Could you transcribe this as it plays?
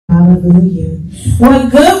Hallelujah. Well,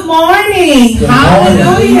 good morning.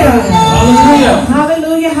 Hallelujah. Hallelujah.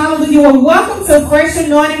 Hallelujah. Hallelujah. Well, welcome to Fresh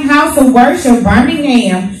Anointing House of Worship,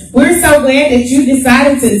 Birmingham. We're so glad that you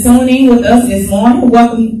decided to tune in with us this morning.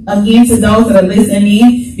 Welcome again to those that are listening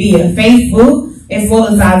in via Facebook, as well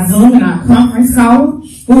as our Zoom and our conference call.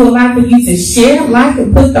 We would like for you to share, like,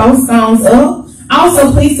 and put those songs up.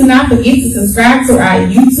 Also, please do not forget to subscribe to our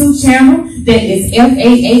YouTube channel. That is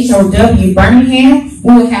FAHOW Birmingham.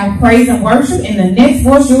 We will have praise and worship, and the next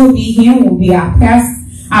voice you will be hearing will be our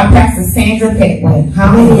pastor Sandra Pettway.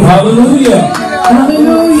 Hallelujah. Hallelujah.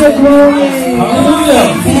 Hallelujah. Glory.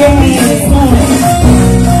 Hallelujah.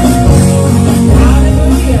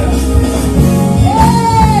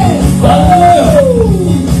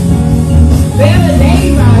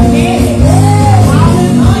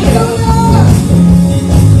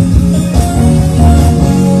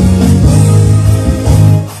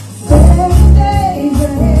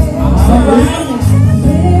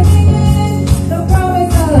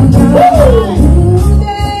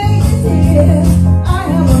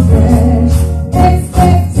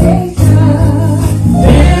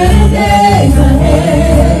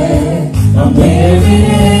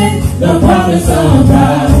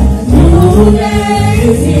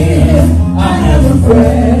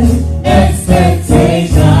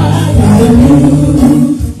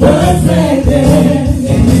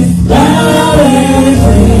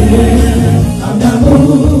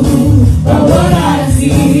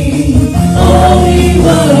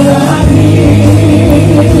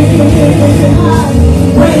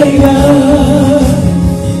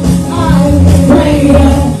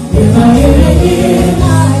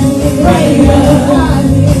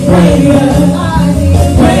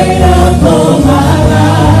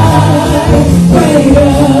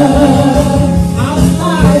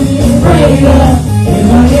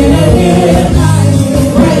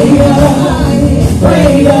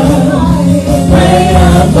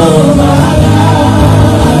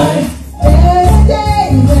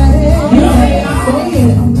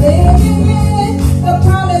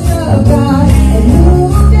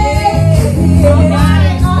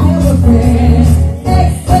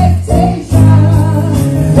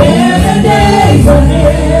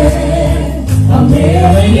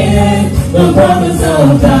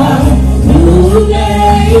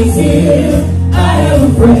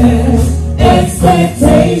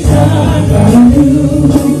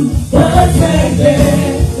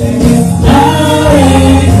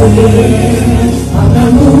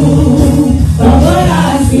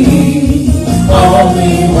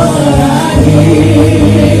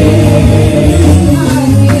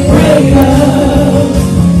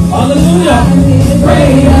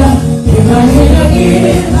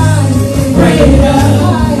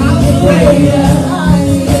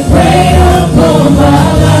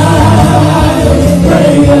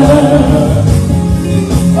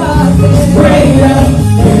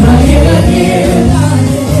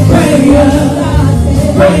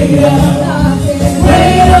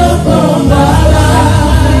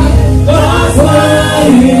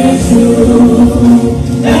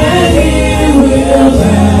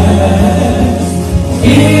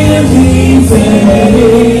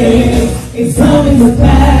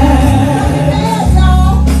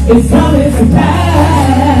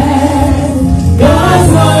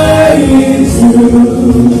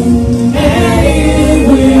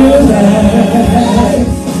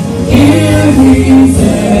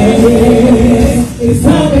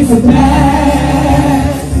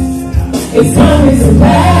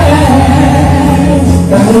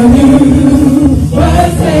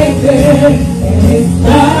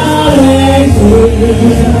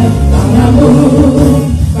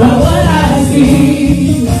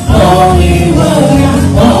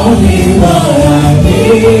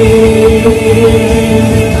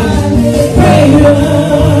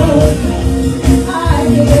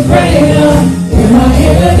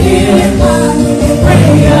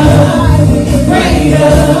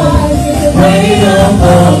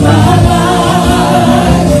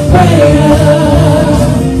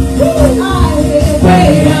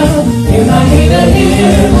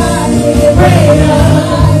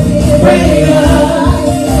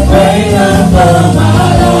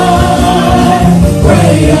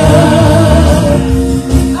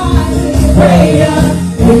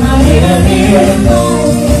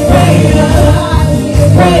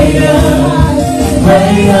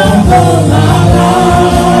 Pray up for my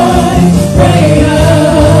life. Pray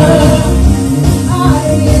up.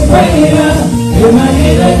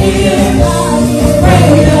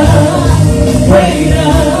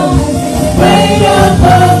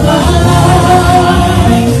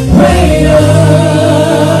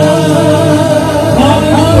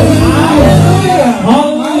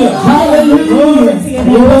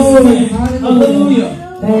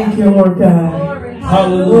 Lord God.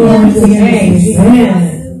 Hallelujah. Glory to your name, Jesus.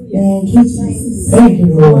 Thank you, Jesus. Thank you,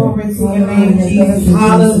 Lord. Glory to your name, Jesus.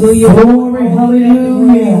 Hallelujah. Glory,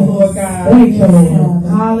 hallelujah. Lord God. Thank you, Lord.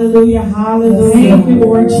 Hallelujah, hallelujah. Thank you,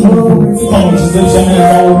 Lord Jesus. Come on, just lift your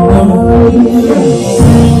hands all over the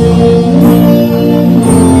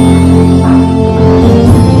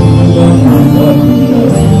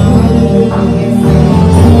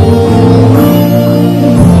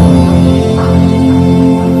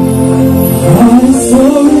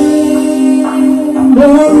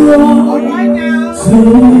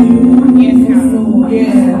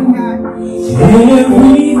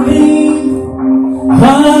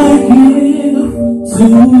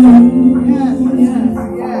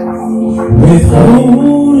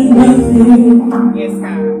Withholding nothing. Yes,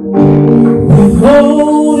 God.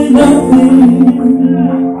 Withholding nothing.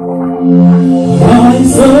 I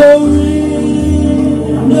surrender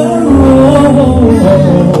all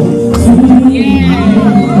to you.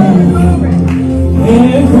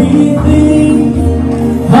 Everything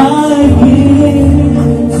I give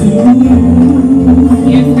to you.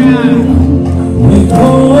 Yes, God.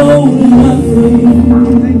 Withholding nothing.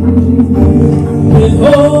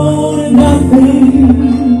 Withholding nothing.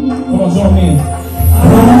 Come on, join me.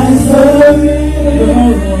 I surrender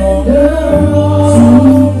all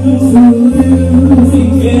to you.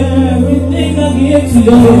 Everything I give to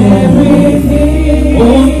you. Everything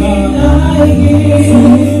I give to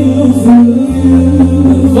you.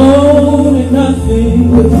 Withholding nothing.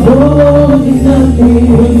 Withholding nothing.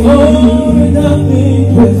 Withholding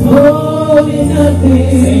nothing. Withholding nothing.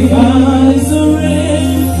 Say I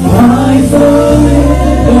surrender. I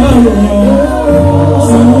surrender all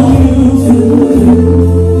to you.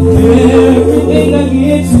 Everything I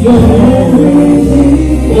give to you.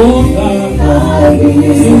 Oh God, I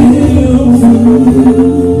give to you.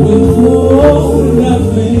 Withholding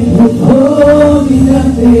nothing. Withholding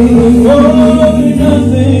nothing. Withholding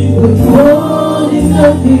nothing. Withholding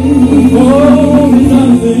nothing. Withholding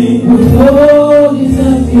nothing. Withholding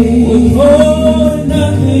nothing. Withholding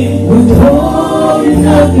nothing. Withholding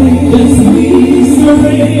nothing. Yes, we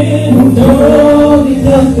surrender. Withholding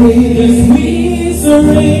nothing. Yes, we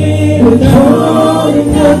surrender. Withholding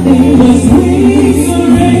nothing. Yes, we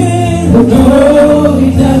surrender.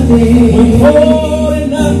 Withholding nothing. Withholding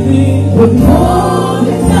nothing.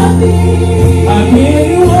 Withholding nothing. I give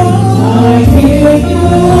you all. I give you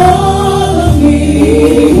all of me.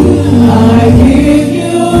 I give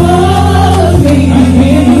you all of me. I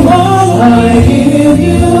give you all. I give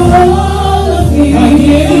you all of me. I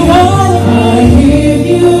give you all. I give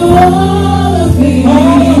you all of me.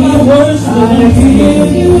 All of my worship. I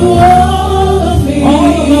give you all of me. All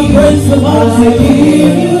of my praise belongs to you. I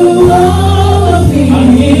give you all of me. I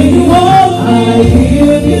give you all. I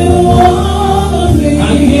give you all of me. I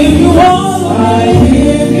give you all. I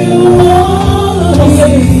give you all of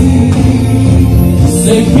me.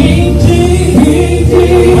 Say, King Jesus,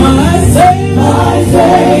 my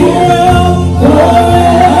Savior,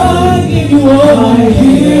 forever. I give you all. I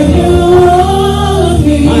give you all of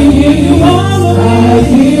me. I give you all. I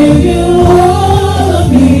give you all of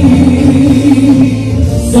me.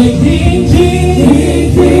 Say, King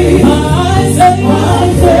Jesus, my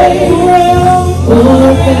Savior,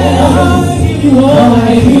 forever. I give you all.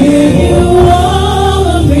 I give you all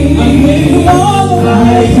of me. I give you all.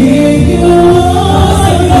 I give you all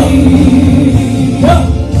of me.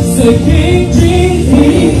 Say, King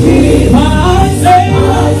Jesus, my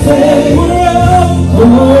Savior,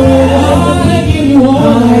 forever. I give you all.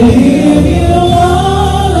 I give you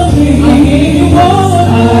all of me. I give you all.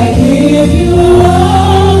 I give you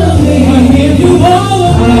all of me. I give you all.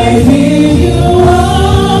 I give you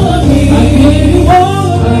all of me. I give you all.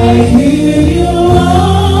 I give you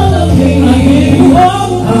all of me. I give you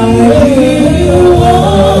all. I give you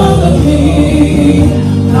all of me.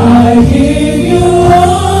 I give you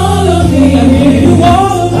all of me. I give you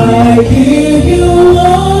all. I give you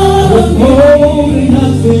all of me.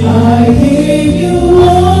 Nothing. I give you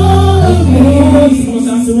all of me. I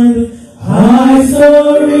surrender. I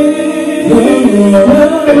surrender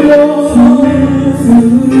all to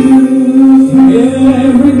you.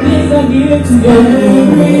 Everything I give to you.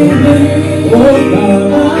 Everything, oh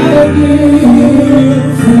God, I give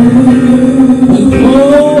to you.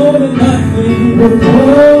 Withholding nothing.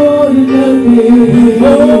 Withholding nothing.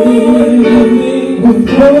 Withholding nothing.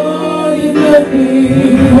 Withholding nothing.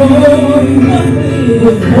 Withholding nothing.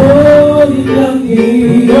 Withholding nothing.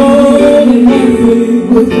 Withholding nothing.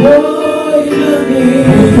 Withholding nothing.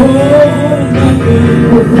 Withholding nothing.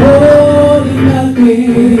 Withholding nothing.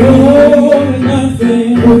 Withholding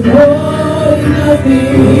nothing. Withholding nothing.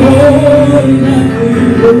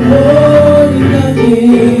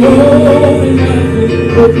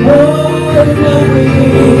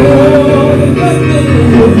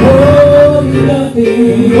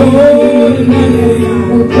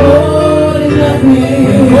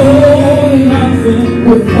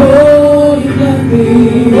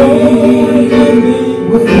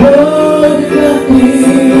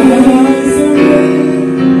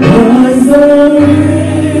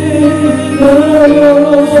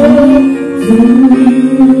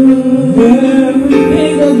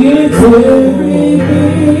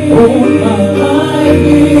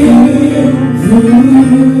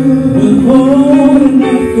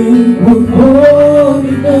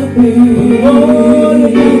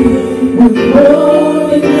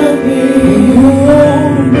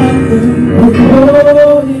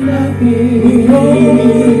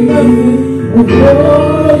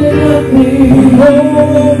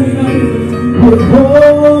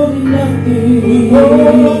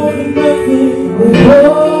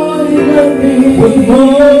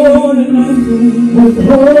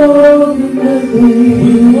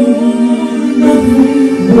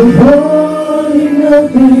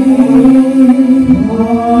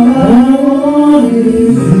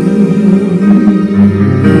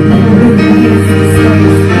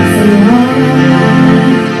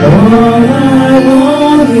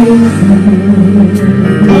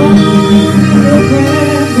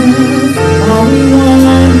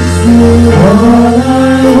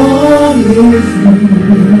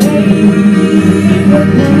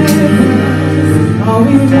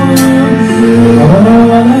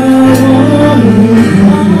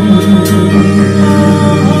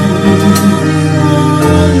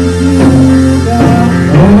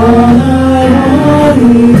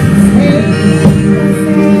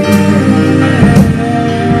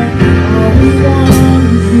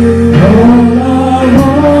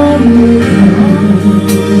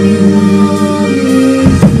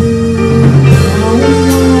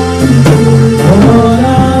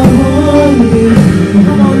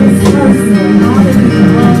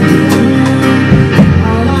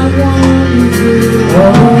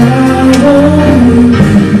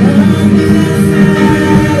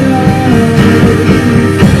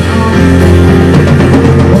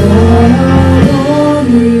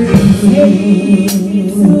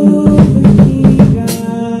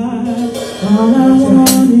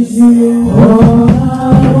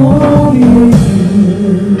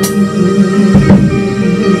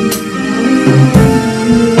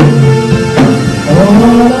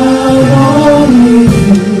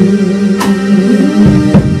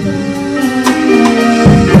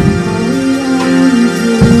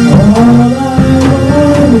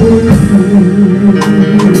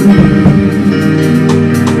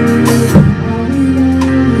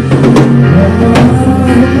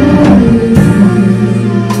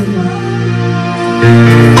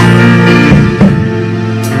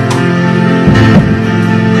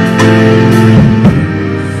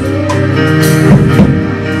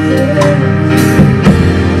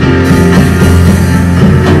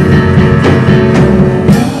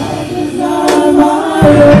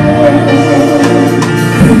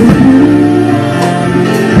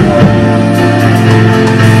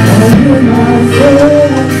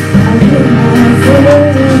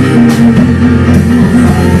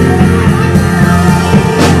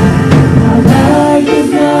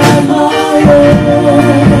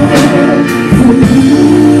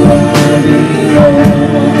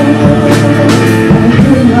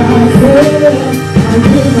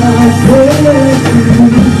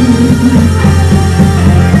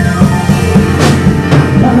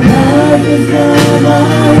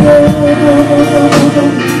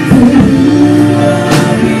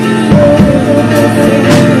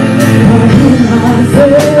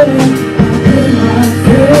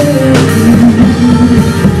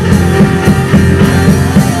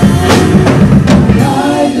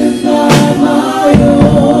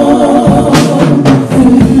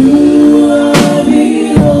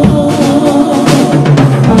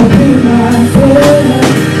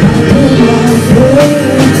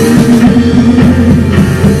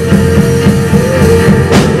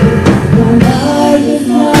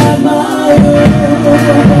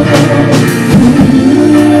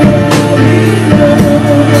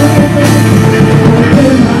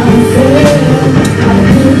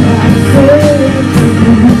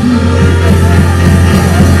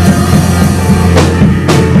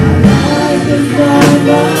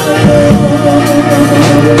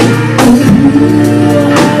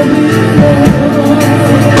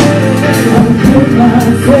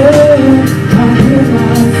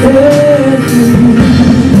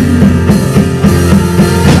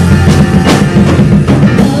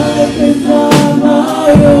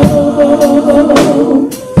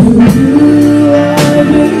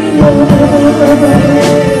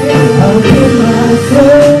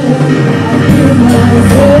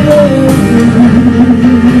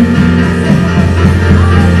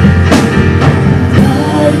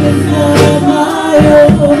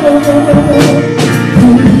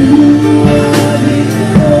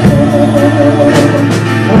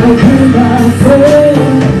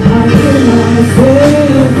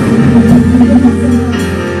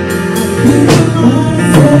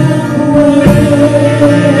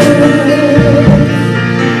 Away.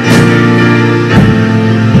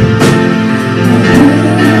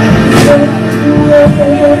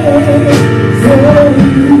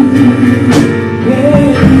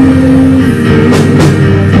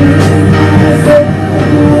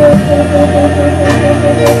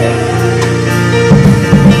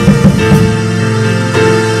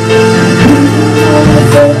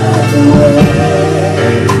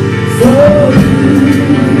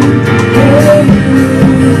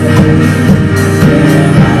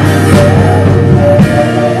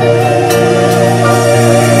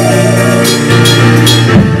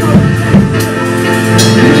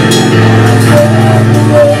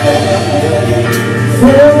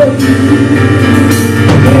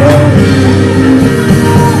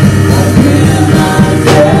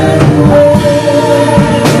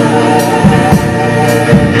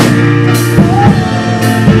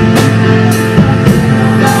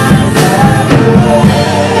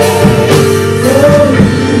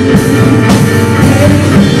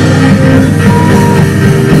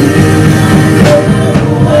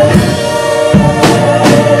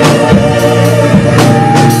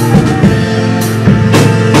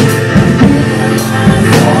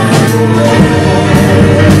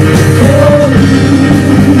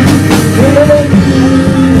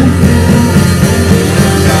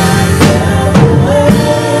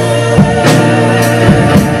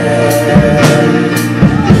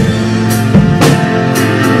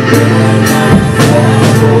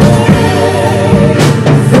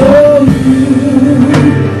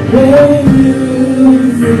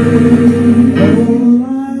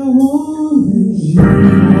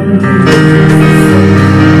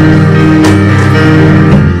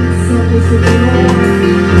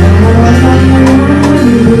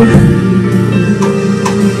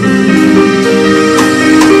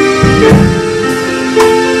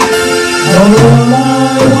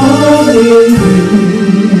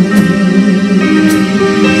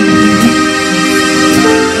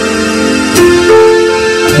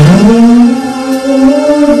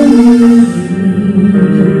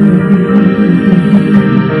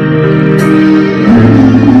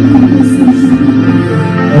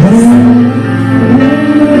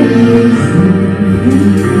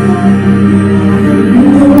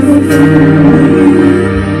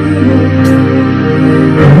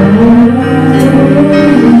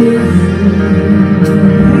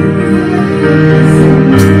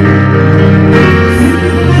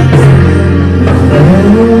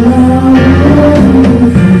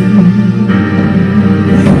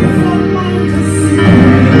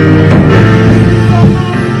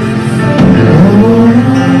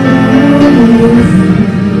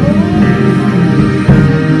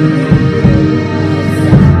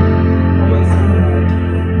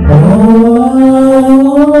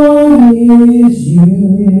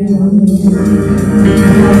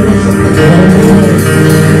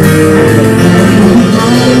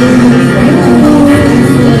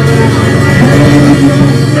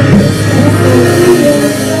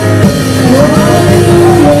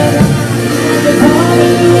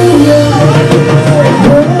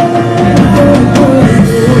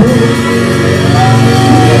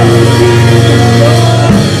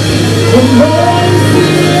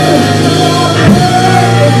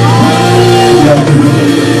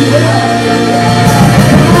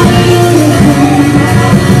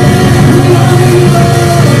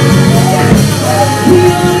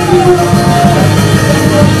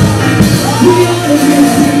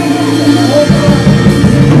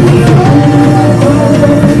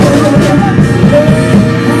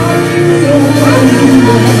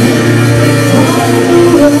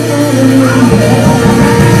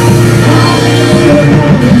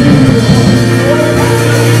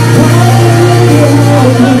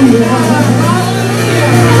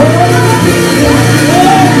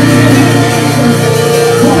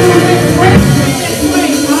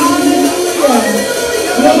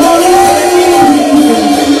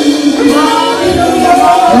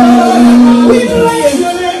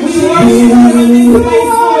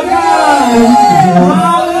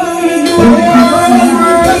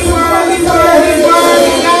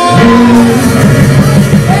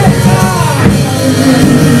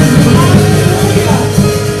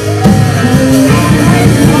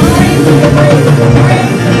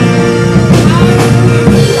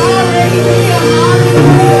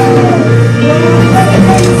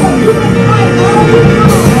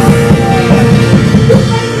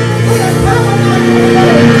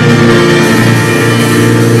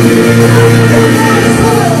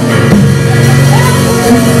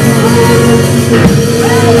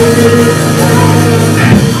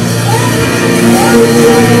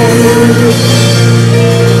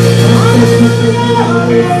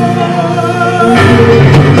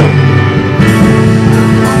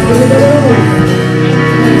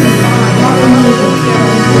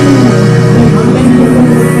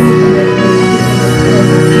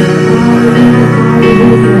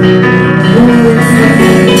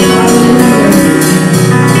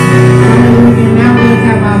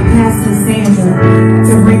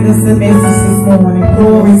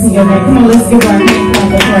 give our name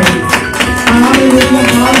for praise.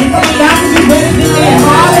 Hallelujah, hallelujah. Come on, y'all can do better than that.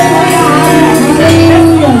 Hallelujah,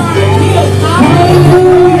 hallelujah.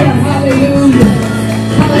 Hallelujah, hallelujah.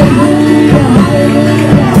 Hallelujah, hallelujah,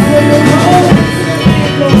 hallelujah.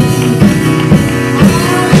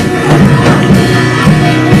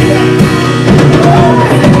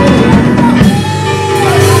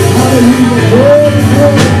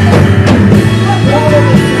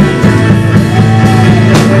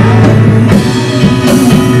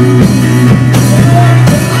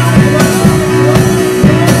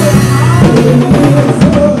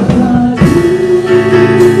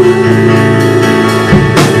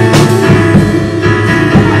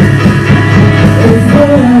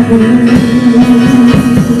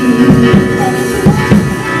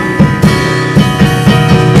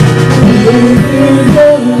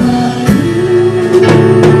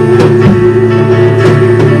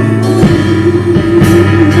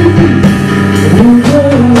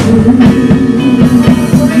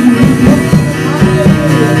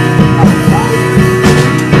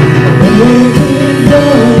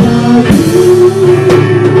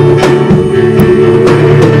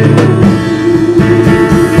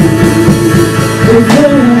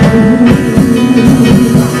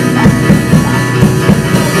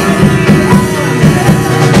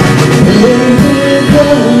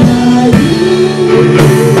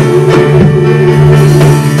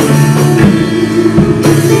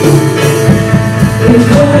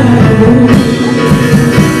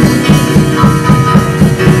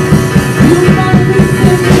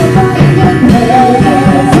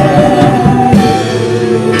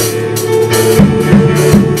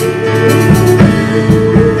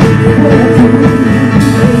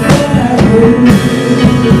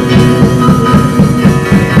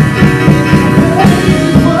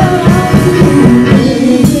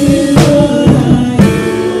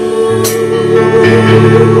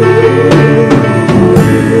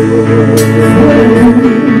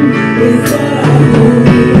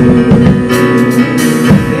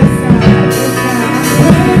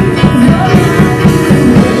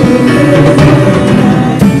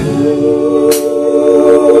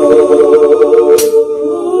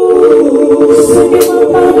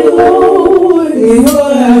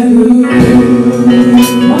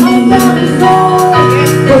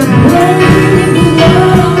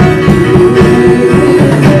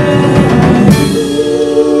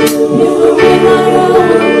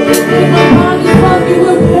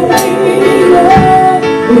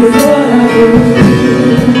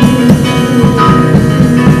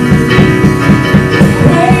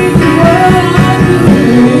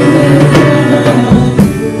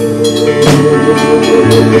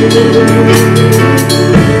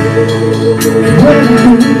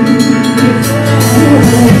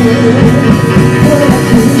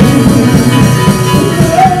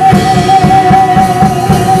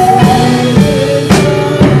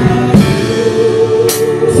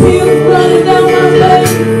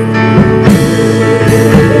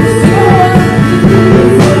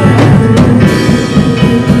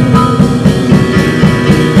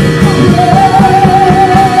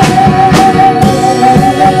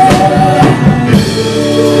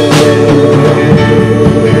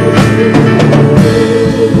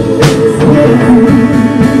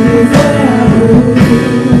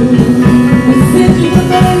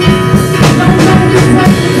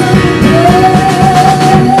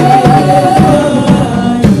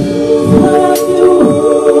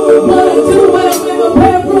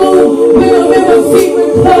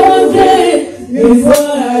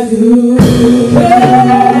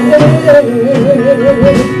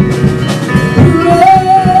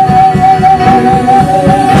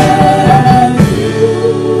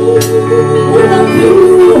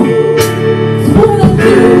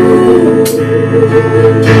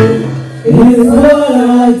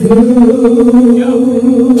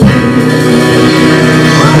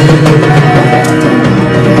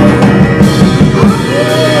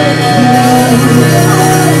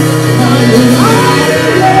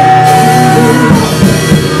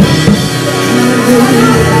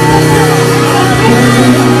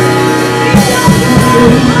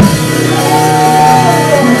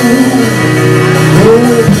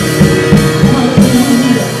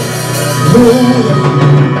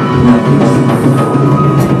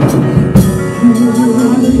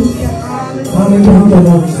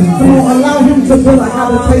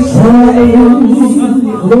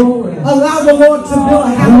 Allow the Lord to build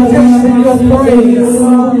a habitation in your praise.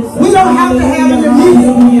 We don't have to have any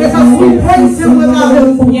music because we praise Him without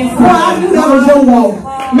Him. Well, I knew that was your walk.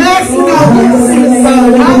 Max, you know, we can sing a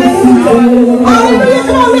song. Hallelujah. Hallelujah.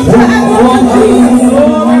 Come on, lift your hands up to Jesus.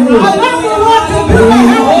 Allow the Lord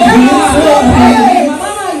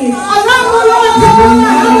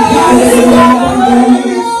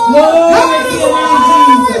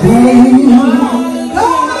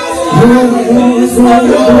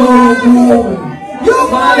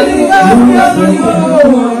You're mighty God.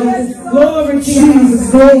 Glory to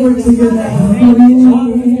Jesus. Glory to your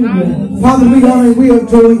name. Father, we honor, we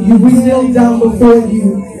adore you. We kneel down before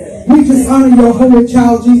you. We just honor your holy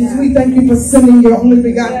child, Jesus. We thank you for sending your only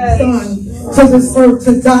begotten Son to this earth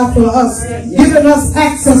to die for us, giving us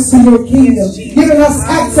access to your kingdom, giving us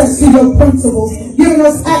access to your principles, giving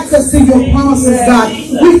us access to your promises, God.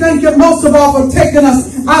 We thank you most of all for taking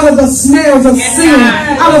us out of the snares of sin,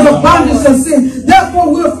 out of the bondage of sin.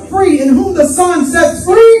 Therefore, we're free, and whom the Son sets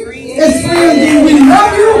free is free indeed. We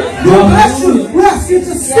love you. We bless you. We ask you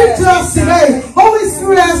to speak to us today. Holy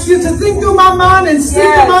Spirit, I ask you to think through my mind and speak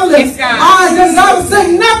to my lips. I desire to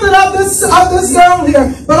say nothing of this girl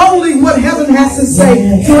here, but only what heaven has to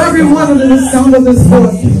say to everyone under the sound of this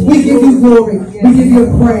voice. We give you glory. We give you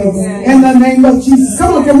praise. In the name of Jesus.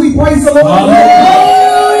 Come on, can we praise the Lord?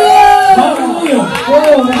 Hallelujah.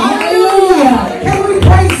 Hallelujah. Hallelujah. Can we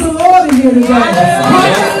praise the Lord in here today?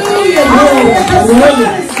 Hallelujah. Hallelujah.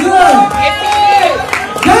 God is good.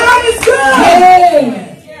 God is good.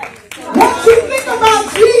 What you think about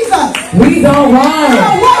Jesus? He's all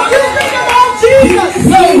right. What you think about Jesus?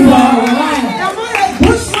 He's all right. Am I a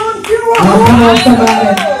Bushman funeral? Come on, somebody.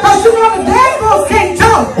 Because you know the dead folks can't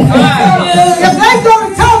talk. If they go to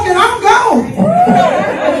talking, I'm gone.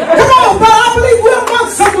 Come on, but I believe we're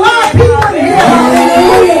amongst some live people in here.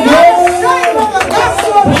 Hallelujah. I'm ashamed of the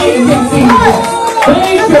gospel of Jesus Christ.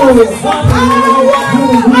 Thank you.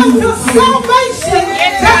 Unto salvation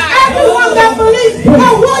to everyone that believes.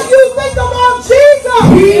 Now, what you think about Jesus?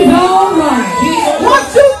 He's all right. What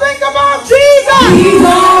you think about Jesus? He's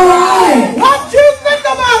all right. What you think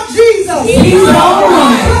about Jesus? He's all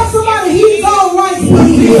right. Tell somebody he's all right with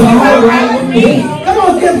me. He's all right with me. Come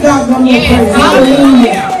on, give God one more praise.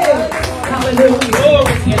 Hallelujah. Hallelujah.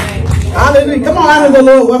 Hallelujah. Come on, honor the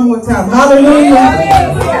Lord one more time. Hallelujah.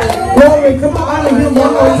 Glory. Come on, honor him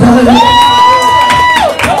one more time.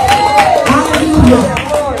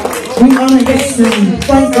 We honor his name.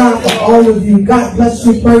 Thank God for all of you. God bless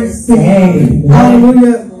you. Praise to him.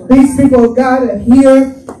 Hallelujah. These people of God are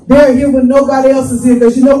here. They're here when nobody else is here.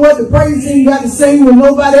 Because you know what? The praise team got to sing when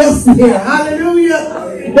nobody else is here.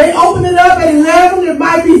 Hallelujah. They open it up at 11. It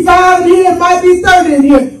might be 5 in here. It might be 30 in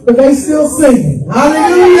here. But they still singing.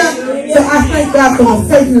 Hallelujah. So I thank God for the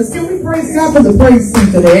faithfulness. Can we praise God for the praise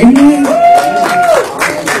team today? Amen.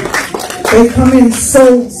 They come in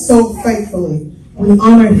so faithfully. We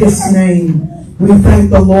honor his name. We thank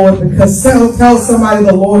the Lord because tell somebody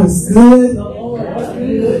the Lord is good.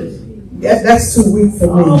 Yeah, that's too weak for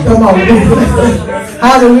me. Come on.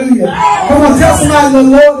 Hallelujah. Come on, tell somebody the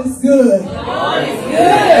Lord is good.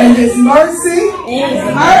 And his mercy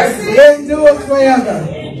endures forever.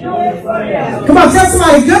 Come on, tell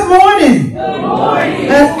somebody good morning.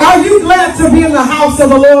 And are you glad to be in the house of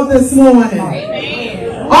the Lord this morning?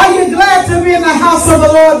 Are you glad to be in the house of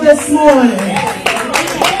the Lord this morning?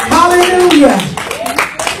 Hallelujah.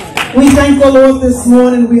 We thank the Lord this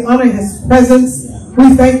morning. We honor his presence.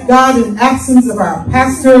 We thank God in absence of our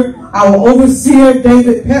pastor, our overseer,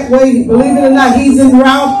 David Pettway. Believe it or not, he's en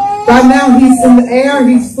route. Right now he's in the air.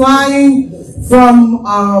 He's flying from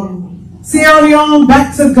Sierra Leone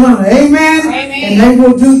back to Ghana. Amen. Amen. And they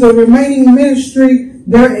will do the remaining ministry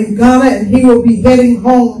there in Ghana, and he will be heading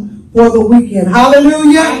home for the weekend.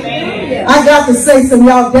 Hallelujah. Amen. I got to say some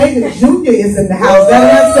y'all, David Jr. is in the house. That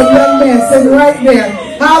handsome young man sitting right there.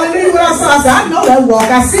 Hallelujah. When I saw, I said, I know that walk.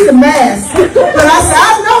 I see the mask. But I said,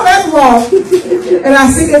 I know that walk. And I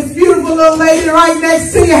see this beautiful little lady right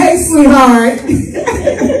next to you. Hey, sweetheart.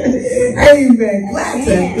 Amen.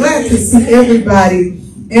 Glad to see everybody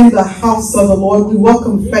in the house of the Lord. We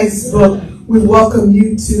welcome Facebook. We welcome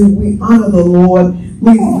YouTube. We honor the Lord.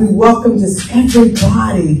 We welcome just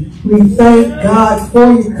everybody. We thank God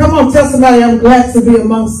for you. Come on, tell somebody I'm glad to be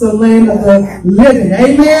amongst the land of the living.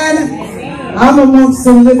 Amen. I'm amongst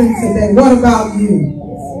the living today. What about you?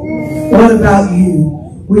 What about you?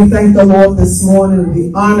 We thank the Lord this morning.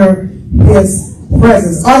 We honor his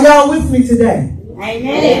presence. Are y'all with me today?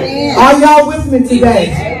 Amen. Are y'all with me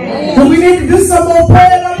today? Amen. Do we need to do some more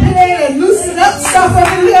prayer up here and loosen up stuff up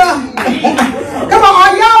here? Come on,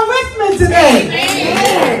 are y'all with me today?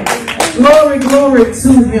 Amen. Glory to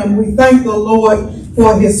him. We thank the Lord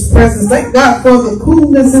for his presence. Thank God for the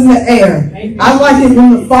coolness in the air. I like it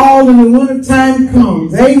when the fall and the winter time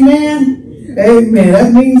comes. Amen. Amen.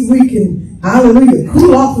 That means we can, hallelujah,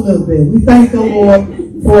 cool off a little bit. We thank the Lord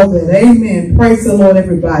for that. Amen. Praise the Lord,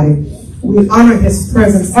 everybody. We honor his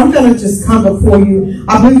presence. I'm going to just come before you.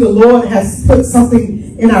 I believe the Lord has put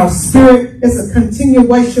something in our spirit. It's a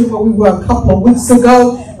continuation where we were a couple of weeks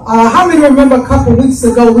ago. How many remember a couple of weeks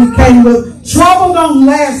ago we came with Trouble don't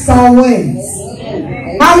last always.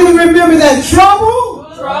 How many remember that? Trouble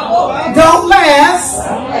don't last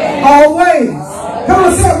always. Come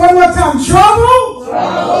on, say it one more time. Trouble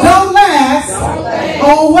don't last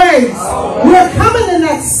always. We're coming in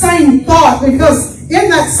that same thought, because in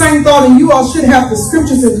that same thought, and you all should have the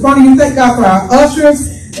scriptures in front of you. Thank God for our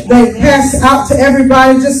ushers. They pass out to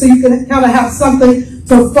everybody just so you can kind of have something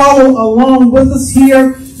to follow along with us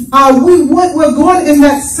here. We're going in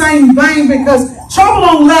that same vein, because trouble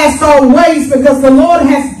don't last always, because the Lord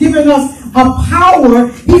has given us a power.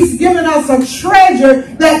 He's given us a treasure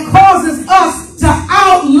that causes us to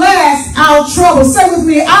outlast our troubles. Say with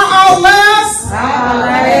me, I outlast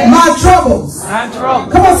my troubles.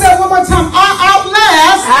 Come on, say it one more time. I'll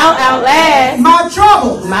outlast my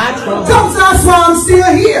troubles. That's why I'm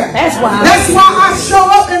still here. That's why I show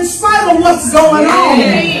up in spite of what's going on.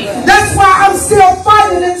 That's why I'm still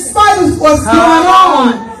fighting in spite of what's going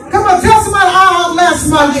on. Come on, tell somebody, I'll outlast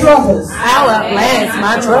my troubles. I'll outlast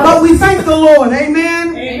my troubles. But we thank the Lord.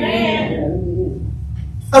 Amen.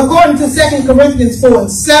 According to 2 Corinthians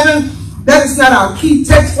 4:7, that is not our key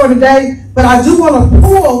text for today, but I do want to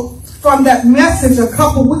pull from that message a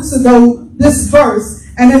couple weeks ago this verse,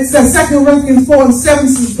 and it says 2 Corinthians 4:7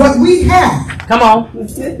 says, but we have, come on,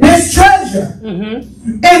 this treasure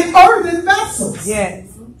in earthen vessels,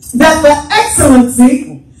 that the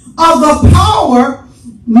excellency of the power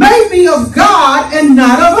may be of God and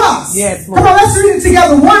not of us. Come on, let's read it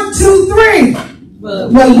together. 1, 2, 3.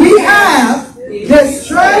 But we have this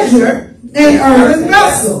treasure in earthen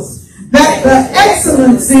vessels, that the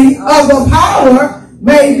excellency of the power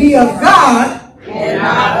may be of God and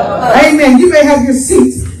not of us. Amen. You may have your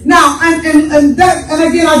seats. Now, and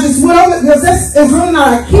again, I just went over it because this is really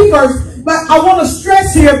not a key verse, but I want to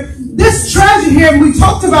stress here, this treasure here, and we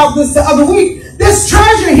talked about this the other week, this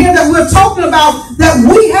treasure here that we're talking about, that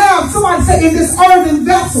we have, somebody say, in this earthen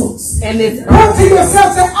vessels. Point to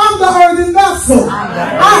yourself, say, I'm the earthen vessel.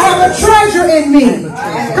 I have a treasure in me.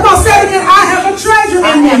 Come on, say it again. I have a treasure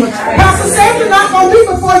in me. Pastor Samuel's not going to be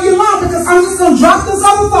before you long, because I'm just going to drop this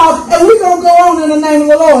other thought and we're going to go on in the name of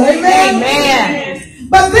the Lord. Amen. Amen.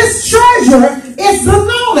 But this treasure is the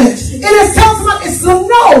knowledge. It is telling somebody, it's the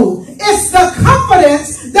know. It's the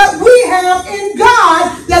confidence that we have in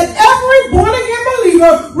God, that every born-again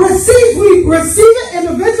believer receives. We receive it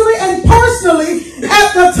individually and personally at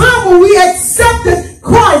the time when we accepted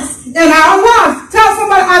Christ in our lives. Tell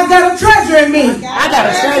somebody, I've got a treasure in me. I got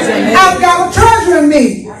a treasure in me. I've got a treasure in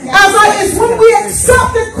me. It's when we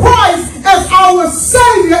accepted Christ as our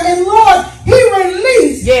Savior and Lord, He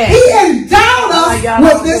released, He endowed us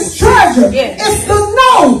with this treasure. It's the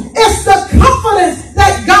know, it's the confidence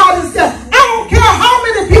that God is there. I don't care how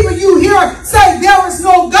many people you hear say there is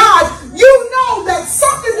no God. You know that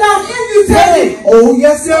something down in you tells you, oh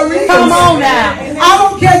yes there is. Come on now. I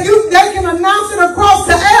don't care. They can announce it across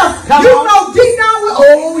the air. You know deep down,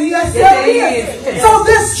 oh yes there is. So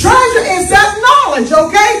this treasure is that knowledge,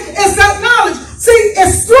 okay? It's that knowledge. See,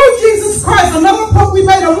 it's through Jesus Christ. Another point we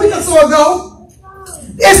made a week or so ago.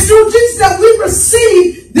 It's through Jesus that we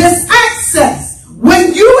receive this access.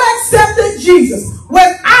 When you accepted Jesus,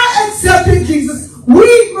 when I accepted Jesus,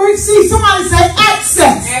 we receive, somebody say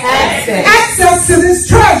access. Access to this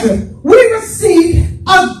treasure. We receive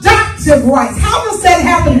adoptive rights. How does that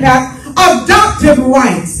happen, Pat? Adoptive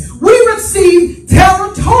rights. We receive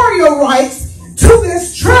territorial rights to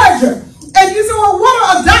this treasure. And you say, well, what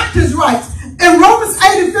are adoptive rights? In Romans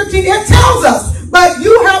 8:15, it tells us, but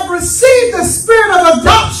you have received the spirit of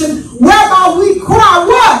adoption, whereby we cry,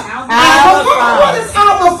 what? Abba Father. What is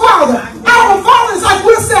Abba Father? Abba Father is like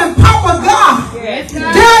we're saying, Papa God,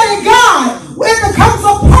 Daddy God. It becomes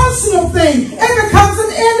a personal thing. It becomes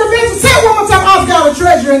an individual. Say it one more time. I've got a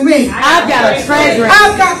treasure in me. I've got a treasure in me.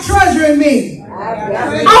 I've got treasure in me.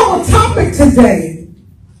 Our topic today,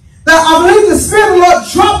 that I believe the Spirit of the Lord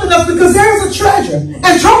dropped in us, because there is a treasure.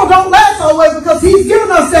 And trouble don't last always, because He's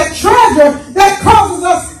given us that treasure that causes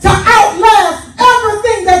us to outlast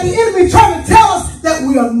everything that the enemy tried to tell us that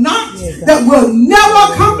we are not, that we'll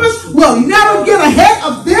never accomplish, we'll never get ahead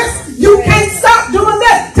of this. You can't stop doing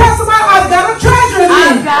that. Tell somebody, I've got a treasure in me.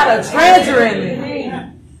 I've got a treasure in me.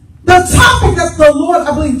 The topic that the Lord,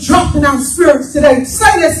 I believe, dropped in our spirits today,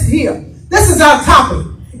 say this here. This is our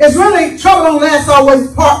topic. It's really Trouble Don't Last Always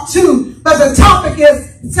Part 2. But the topic is,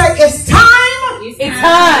 say, it's time. It's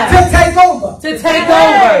time to take over. To take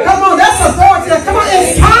over. Come on, that's authority. Come on,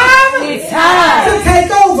 it's time. It's time to take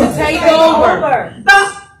over. To take over.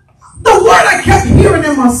 Now, the word I kept hearing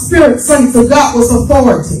in my spirit, saints of God, was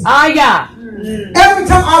authority. Ah, yeah. Every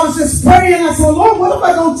time I was just praying, I said, well, Lord, what am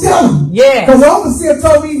I going to tell him? Yeah. Because the overseer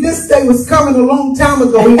told me this day was coming a long time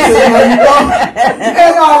ago. He said,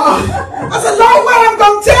 and I said, Lord, what am I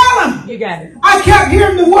going to tell him? You got it. I kept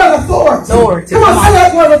hearing the word authority. Come on, say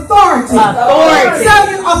that word authority. Authority.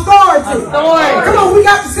 Say it, authority. Come on, we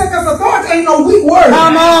got to say because authority ain't no weak word.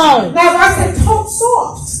 Come on. Now, I said talk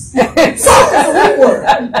soft. Soft is a weak word.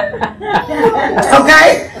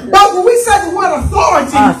 Okay? But when we say the word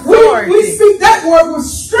authority, we speak that word with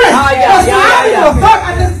strength. I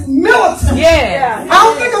just militant. Yeah. I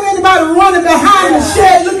don't think of anybody running behind the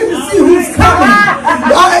shed looking to see who's coming.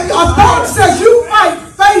 Authority says you fight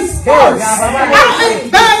face first. I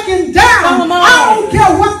ain't backing down. I don't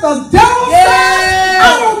care what the devil says.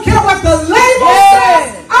 I don't care what the label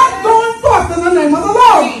says. I'm going forth in the name of the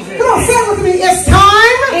Lord. Come on, say it with me. It's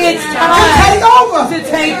time. It's time to take over. To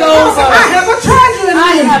take over. I have a treasure in me.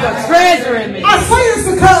 I have a treasure in me. I say this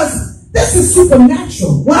because this is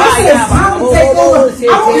supernatural. When I say it's time to take over, I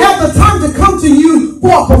don't have the time to come to you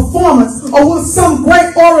for a performance or with some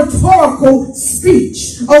great oratorical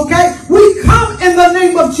speech. Okay? We come in the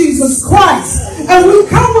name of Jesus Christ. And we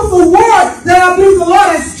come with the word that I believe the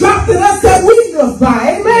Lord has dropped in us that we live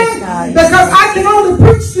by. Amen? Because I can only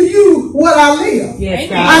preach to you what I live.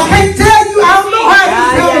 I can't tell you, I don't know how to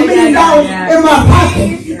have $1 million in my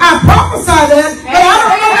pocket. I prophesy that, but I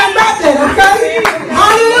don't know nothing about that. Okay?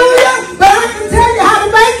 Hallelujah. But I can tell you how to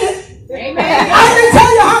make it. Amen. I can tell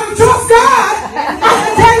you how to trust God. I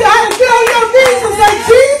can tell you how to get on your knees and say,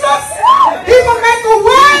 Jesus, he will make a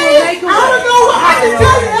way. I don't know. I can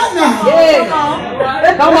tell you that now.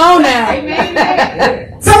 Yeah. Come on now.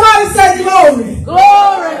 Somebody say glory.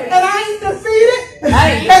 Glory. And I ain't defeated. And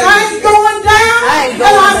I ain't going down. And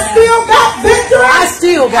I still got victory. I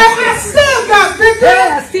still got victory. And I still got victory.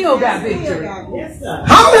 Yeah, I still got victory.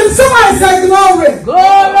 How many? Somebody say glory.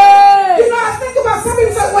 Glory. You know, I think about some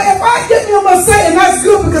people say, well, if I get me a Mercedes, that's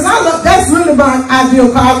good because I love, that's really my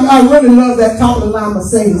ideal car. I really love that top of the line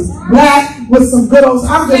Mercedes. Black with some good old,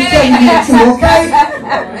 I'm just telling you the truth, okay?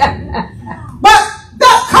 But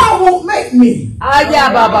that car won't make me. I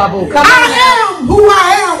am who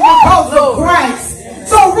I am because of Christ.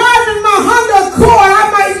 So riding my Honda Accord, I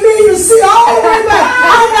might leave and see all the way back.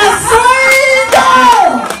 I'm that same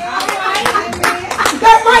girl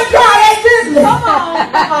that might drive that Bentley.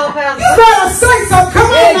 You better say so.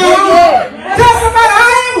 Come on now. Tell somebody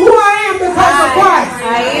I am who I am because of Christ.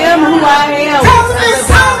 I am who I am. Tell them it's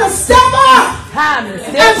time to step up. And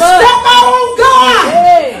step out on God.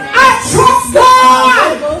 I trust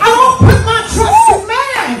God. I don't put my trust in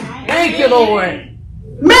man. Thank you, Lord.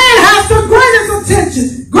 Man has the greatest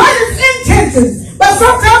intentions. But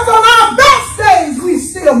sometimes on our best days, we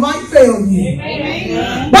still might fail you.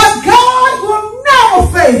 But God will never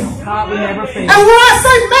fail. God will never fail. And when I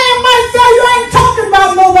say man might fail, you ain't talking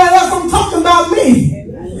about nobody else. I'm talking about me.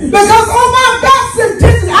 Because on my best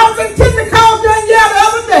intentions, I was intending to call Danielle the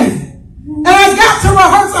other day. And I got to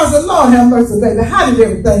rehearse. I said, Lord have mercy, baby. How did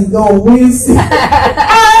everything go on Wednesday? I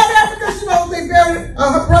had every, because you know, they buried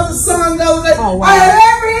her brother's son the other day. Oh, wow. I had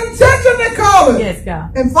every intention to call her. Yes,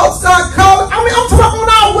 God. And folks start calling. I mean, I'm talking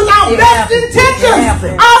about with our best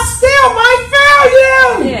intentions. I still might fail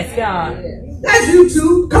you. Yes, God. That's you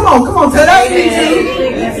too. Come on. Tell that's me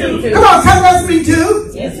too. Come on, tell that's me too.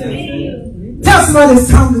 Yes, tell somebody it's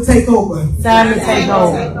time to take over. Time to take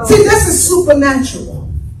over. See, this is supernatural.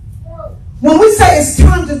 When we say it's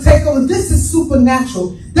time to take over, this is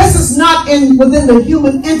supernatural. This is not within the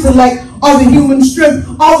human intellect or the human strength,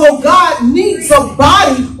 although God needs a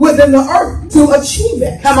body within the earth to achieve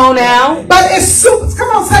it. Come on now. But it's come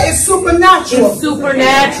on, say it's supernatural. It's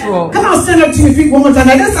supernatural. Come on, stand up to your feet one more time.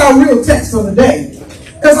 Now, this is our real text for the day.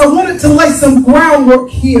 Because I wanted to lay some groundwork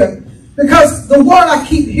here. Because the word I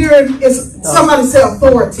keep hearing is, somebody say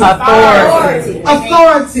authority. Authority.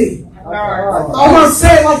 I'm going to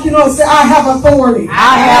say it like you know, say I have authority.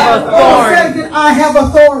 I have authority. I have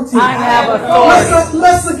authority. I have authority.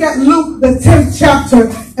 Let's look at Luke, the 10th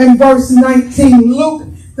chapter and verse 19. Luke,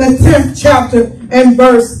 the 10th chapter and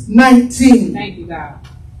verse 19. Thank you, God.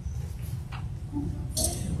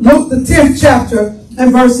 Luke, the 10th chapter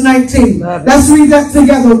and verse 19. Let's read that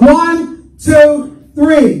together. 1, 2,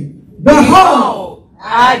 3. Behold,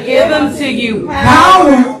 I give unto you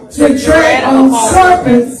power to tread on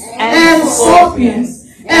serpents and scorpions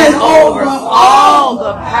and over all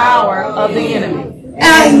the power of the enemy,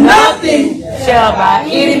 and nothing shall by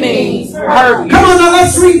any means hurt you. Come on now,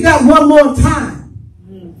 let's read that one more time.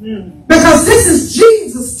 Because this is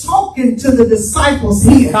Jesus talking to the disciples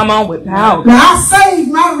here. Come on with power. Now I saved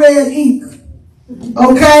my red ink.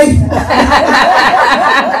 Okay?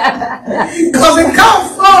 Because it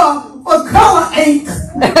comes for color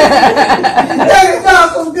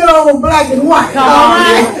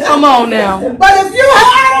Come on now. But if you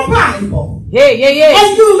had a Bible, Yeah.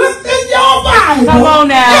 and you looked in your Bible, Come on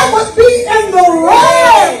now. it would be in the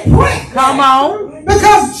red print. Come on.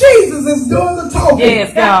 Because Jesus is doing the talking.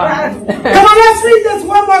 Yes, God. Come on, let's read this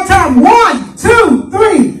one more time. 1, 2,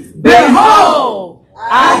 3. Behold,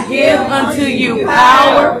 I give unto you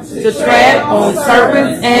power to tread on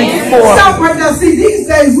serpents and Stop scorpions. right now. See, these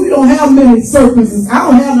days we don't have many serpents. I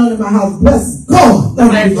don't have none in my house. Bless God.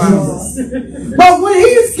 Thank you, Jesus. But when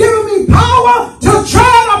he's giving me power to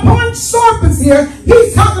tread upon serpents here,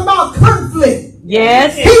 he's talking about conflict.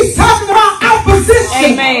 Yes. He's talking about opposition.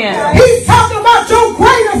 Amen. He's talking about your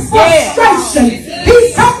greatest frustration.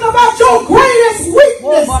 He's talking about your greatest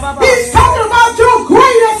weakness. He's talking about your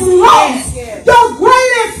greatest loss. Your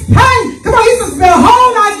greatest pain. Come on, he says,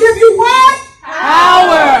 behold, I give you what?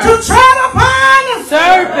 Power To tread upon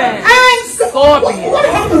serpents and scorpions. What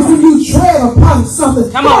happens when you tread upon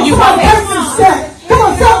something? Come on, you come on, got take some step. Come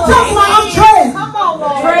on, tell somebody I'm treading.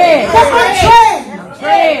 tread. I'm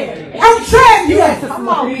treading. I'm treading here.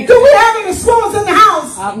 Do we have any schools in the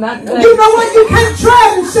house? I'm not You know what? You can't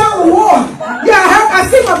tread in shallow water. Yeah, I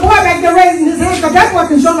see my boy back there raising his hand because that boy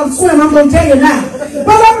can show up swim. I'm going to tell you now.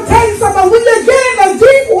 But I'm going to tell you something. When you get in the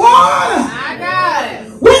deep water,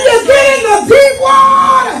 when you get in the deep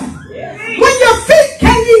water, when your feet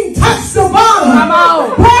can't even touch the bottom, Come on.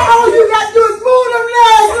 boy, all you got to do is move them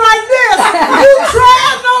legs like this. You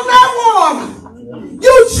tread on that water.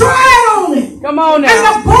 You tread on it. Come on And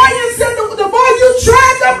now. the more you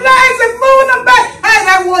tread them legs and move them back, hey,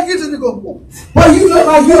 that one you just go, boy, you look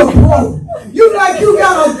like you're a pro. You look like you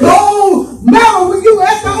got a gold medal when you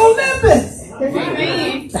at the Olympics.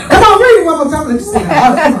 Come on, read it one more time. Let's see.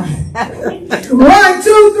 Come on. 1,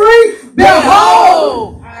 2, 3.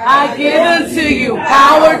 Behold, I give unto you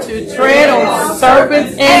power to tread on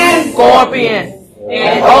serpents and scorpions,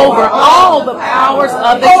 and over all the powers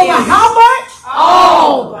of the Over enemy. how much?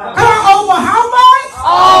 All. Come on, over how much?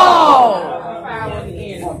 All.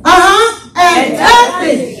 And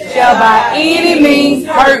nothing Shall by any means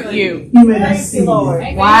hurt you. you may not see. It.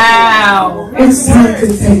 Wow. It's time to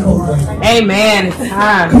take over. Amen. It's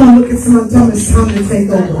time. Come on, look at someone and tell me it's time to take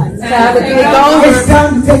over. It's time to take over. It's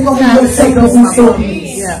time to take over your sacred and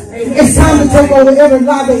scorpions. It's time to take over every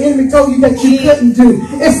lie the enemy told you that you couldn't do.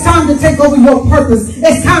 It's time to take over your purpose.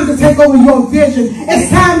 It's time to take over your vision. It's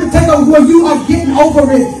time to take over where you are getting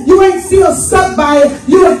over it. You ain't still stuck by it.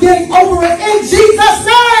 You are getting over it in Jesus'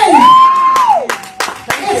 name.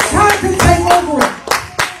 It's time to take over it.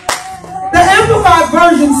 The Amplified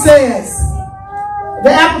Version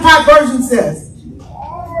says,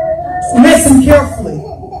 listen carefully.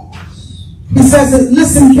 He says it,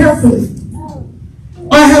 listen carefully.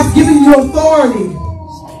 I have given you authority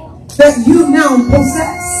that you now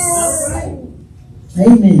possess.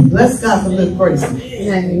 Amen. Bless God for little person.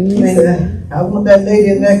 Amen. I want that lady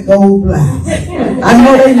in that gold blouse. I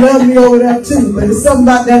know they love me over there too, but it's something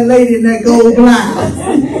about that lady in that gold blouse.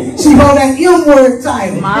 She hold that M-word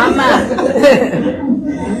title. Mama.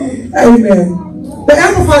 Amen. The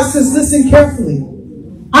Amplified says, listen carefully.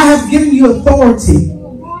 I have given you authority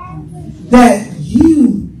that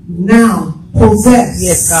you now possess.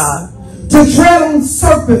 Yes, God. To tread on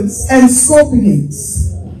serpents and scorpions.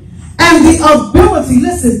 And the ability,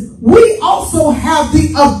 listen, we also have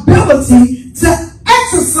the ability to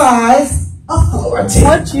exercise authority.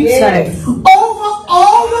 What you say? Over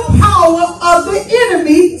all the power of the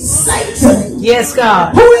enemy, Satan. Yes,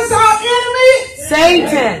 God. Who is our enemy?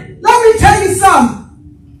 Satan. Let me tell you something.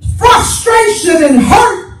 Frustration and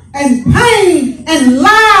hurt and pain and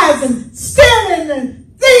lies and stealing and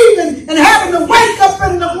thieving and having to wake up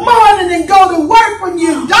in the morning and go to work when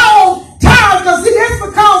you're dog tired. Because see, that's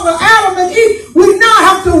because of Adam and Eve. We now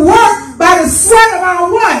have to work by the sweat of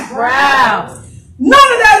our what? Brow.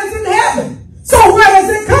 None of that is in heaven. So where does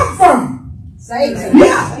it come from? Satan.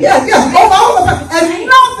 Yeah. Over all of it. And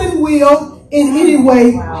nothing will in any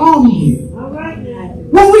way harm you.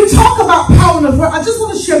 When we talk about power and authority, I just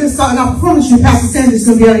want to share this out, and I promise you Pastor Sandy's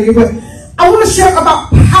going to be out of here, but I want to share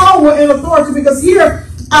about power and authority because here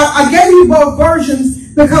I gave you both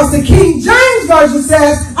versions because the King James Version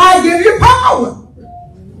says, I give you power.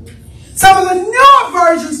 Some of the newer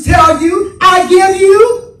versions tell you, I give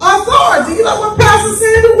you authority. You know what Pastor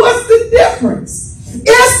Sandy, what's the difference?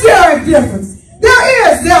 Is there a difference?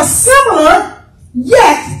 There is. They're similar,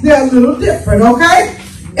 yet they're a little different, okay?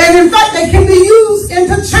 And in fact, they can be used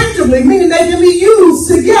interchangeably, meaning they can be used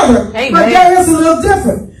together. Amen. But there is a little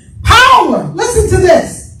different. Power, listen to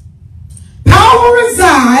this. Power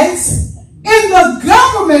resides in the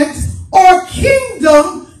government or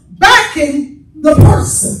kingdom backing the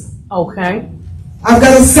person. Okay. I've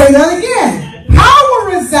got to say that again. Power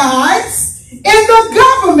resides in the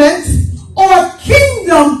government or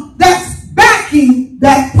kingdom that's backing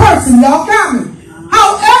that person. Y'all got me?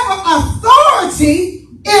 However, authority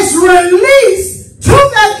is released to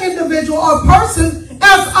that individual or person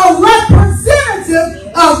as a representative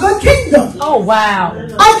of the kingdom. Oh, wow.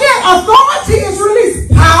 Again, authority is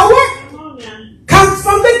released. Power comes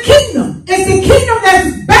from the kingdom. It's the kingdom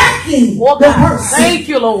that's backing the person. Thank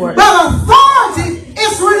you, Lord. But authority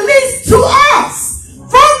is released to us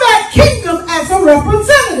from that kingdom as a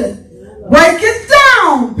representative. Break it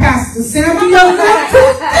down, Pastor Sammy. You're a little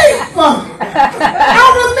too deep for me. I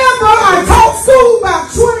remember I taught school about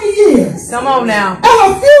 20 years. Come on now. And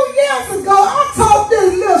a few years ago, I taught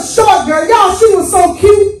this little short girl. Y'all, she was so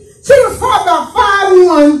cute. She was probably about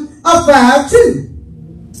 5'1" or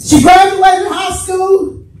 5'2". She graduated high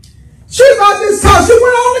school. She was about this tall. She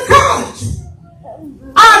went on to college.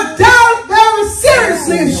 I doubt very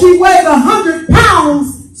seriously if she weighed 100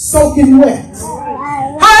 pounds soaking wet.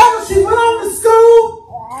 However, she went on to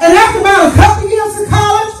school, and after about a couple years of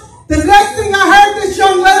college, the next thing I heard this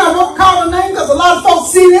young lady, I won't call her name because a lot of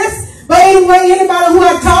folks see this, but anyway, anybody who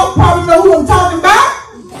I taught probably know who I'm talking about.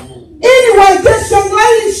 Anyway, this young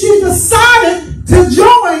lady, she decided to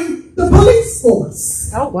join the police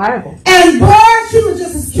force. Oh, wow. And boy, she was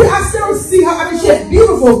just as cute. I still see her. I mean, she had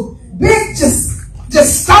beautiful, big, just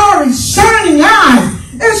starry, shining eyes.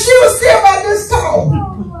 And she was still about this tall.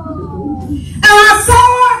 And I saw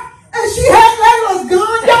her, and she had that little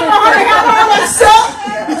gun. Y'all know how they got all that stuff.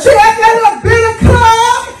 She had that little billy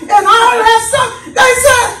club and all that stuff. They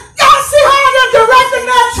said, y'all see how they're directing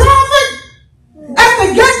that traffic? At the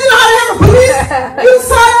gate, you know how they have the police? You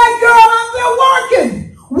saw that girl out there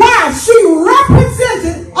working. Why? She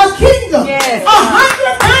represented a kingdom. Yes.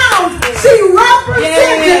 100 pounds. She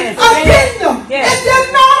represented a kingdom. Yes. It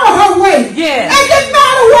didn't matter her weight. Yes. It didn't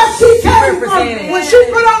matter what she came from. Represented. When she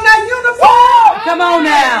put on that uniform, Come on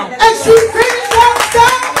now. and she finished that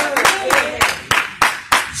stuff,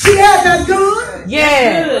 she had that gun.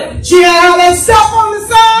 Yeah. She had all that stuff on the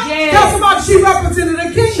side. Yeah. Tell somebody she represented a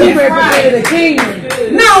kingdom. She represented a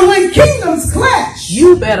kingdom. Now, when kingdoms clash,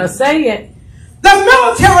 You better say it. the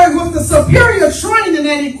military with the superior training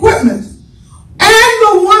and equipment, and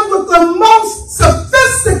the one with the most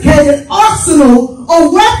sophisticated arsenal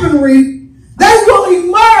or weaponry, they will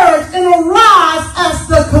emerge and arise as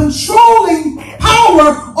the controlling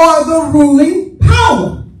power or the ruling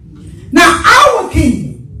power. Now, our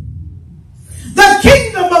kingdom, the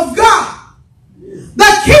kingdom of God,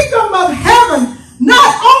 the kingdom of heaven,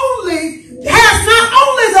 has not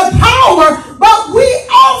only the power, but we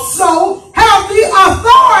also have the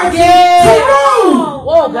authority to rule.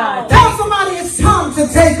 Oh, God. Tell somebody it's time to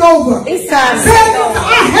take over. It's time to Say take it, over.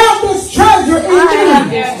 I have this treasure in I have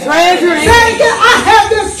me. this treasure in Say me. it, I have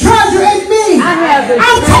this treasure in me. I have this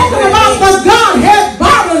I'm talking treasure in about me. the Godhead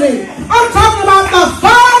bodily. I'm talking about the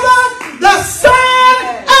Father, the Son,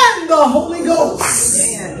 and the Holy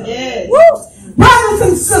Ghost. Woo. Brothers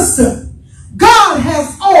and sisters, God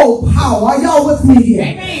has all power. Are y'all with me here?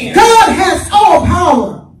 Amen. God has all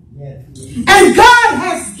power. And God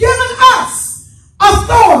has given us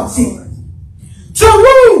authority to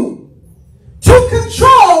rule, to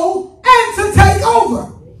control, and to take over.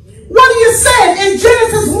 What are you saying? In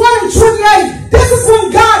Genesis 1:28, this is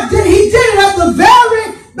when God did. He did it at the very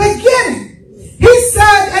beginning. He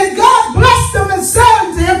said, and God blessed him and said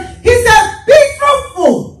unto him, he said, be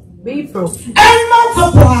fruitful. Be fruitful. And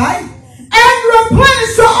multiply and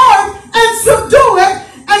replenish the earth and subdue it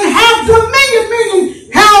and have dominion,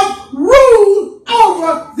 meaning have rule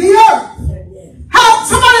over the earth. How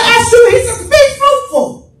somebody asks you, he says, be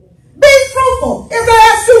fruitful. Be fruitful. If they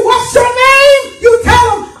ask you, what's your name? You tell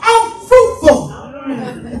them, I'm fruitful.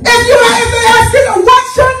 If they ask you,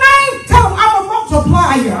 what's your name? Tell them, I'm a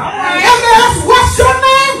multiplier. If they ask, what's your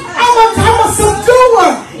name? I'm a subduer.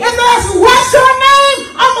 If they ask, what's your name?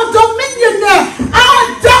 I'm a dominionaire. I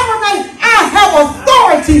dominate. I have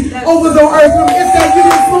authority over the earth. Is that you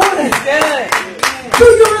this morning? Do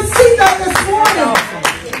you receive that this morning?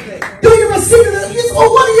 Do you receive it? Well,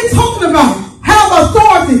 what are you talking about? Have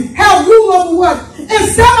authority. Have rule over what?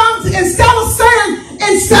 Instead of saying,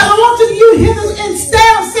 I want you to hear this,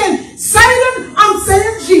 instead of saying Satan, I'm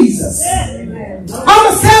saying Jesus. I'm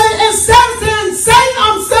saying, instead of saying Satan,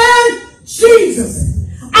 I'm saying Jesus.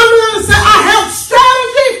 I'm going to say I have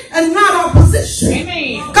strategy and not opposition.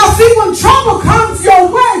 Because see, when trouble comes your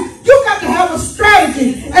way, you got to have a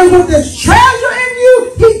strategy. And with this treasure in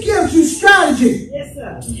you, he gives you strategy. Yes,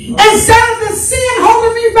 sir. Instead of the sin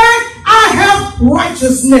holding me back, I have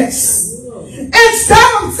righteousness.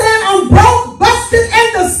 Instead of saying I'm broke, busted,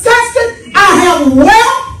 and disgusted, I have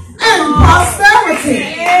wealth and prosperity.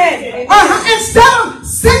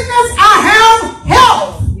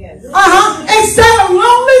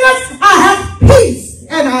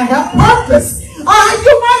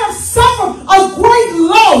 you might have suffered a great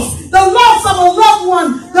loss, the loss of a loved one,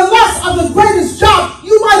 the loss of the greatest job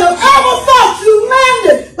you might have ever thought you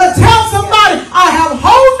landed. But tell somebody, I have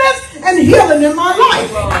wholeness and healing in my life.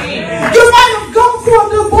 You might have gone through a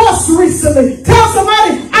divorce recently. Tell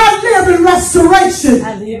somebody, I live in restoration.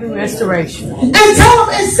 I live in restoration. And tell them,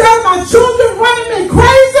 instead of my children running me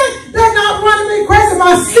crazy, they're not running me crazy.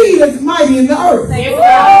 My seed is mighty in the earth.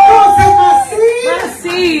 God say my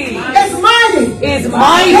seed is mighty. Is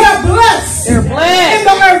mighty. They're blessed. They're blessed. In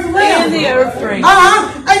the earth realm. In the earth realm.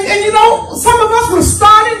 And you know, some of us were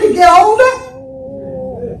starting to get older.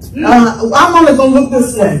 I'm only going to look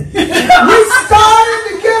this way. We started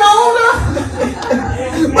to get older.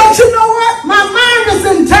 But you know what? My mind is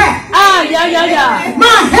intact. Yeah.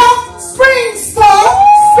 My health springs forth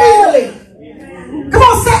speedily. Come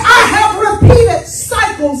on, say, I have repeated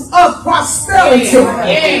cycles of prosperity.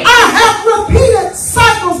 I have repeated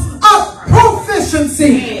cycles of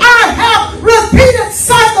proficiency. I have repeated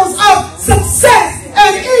cycles of success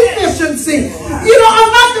and efficiency. You know,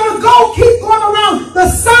 I'm not going to keep going around the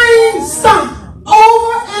same stump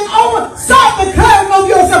over and over. Start declaring of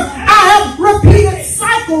yourself, I have repeated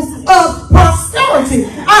cycles of prosperity.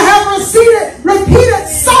 I have repeated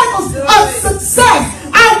cycles of success.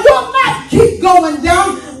 I will not keep going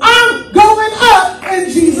down. I'm going up in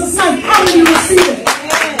Jesus' name. How do you receive it?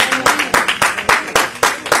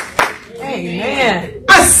 Amen.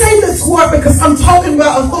 I say this word because I'm talking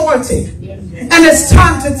about authority. And it's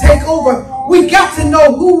time to take over. We got to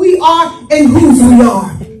know who we are and whose we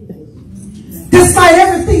are. Despite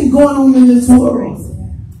everything going on in this world.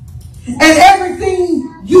 And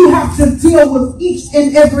everything you have to deal with each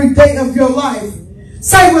and every day of your life.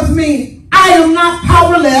 Say with me, I am not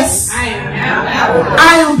powerless. I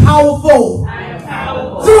am powerful.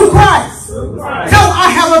 Through Christ. Tell I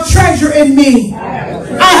have a treasure in me.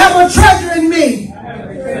 I have a treasure in me.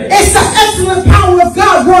 It's the excellent power of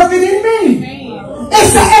God working in me.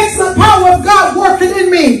 It's the excellent power of God working in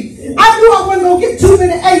me. I knew I wasn't going to get too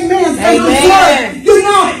many amens. Amen.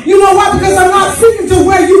 You know why? Because I'm not speaking to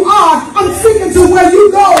where you are. I'm speaking to where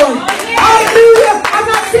you're going. Hallelujah. I'm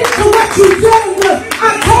not speaking to what you're dealing with.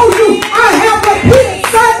 I told you I have repeated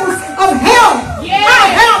cycles of health. I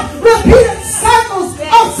have repeated cycles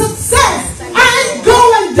of success. I ain't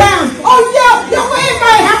going down. Oh yeah, it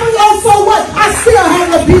might happen. Oh, so what? I still have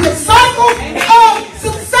repeated cycles of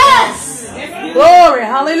success. Glory,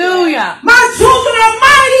 hallelujah. My children are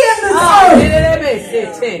mighty in this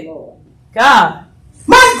earth. God.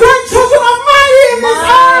 My grandchildren are mighty in this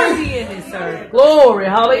earth. Mighty in this earth. Glory,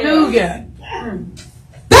 hallelujah.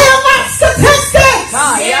 They are not statistics.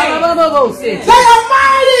 They are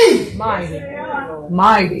mighty.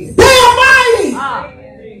 Mighty. They are mighty.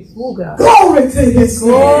 Oh, God. Glory to His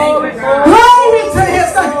name. Glory to His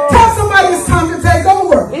name. Tell somebody it's time to take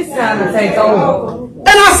over. It's time to take over. And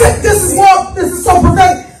I said, this is so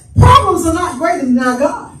prophetic. Problems are not greater than our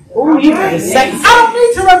God. Oh, you better say. I don't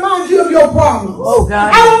need to remind you of your problems. Oh,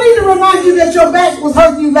 God. I don't need to remind you that your back was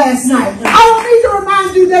hurting you last night. I don't need to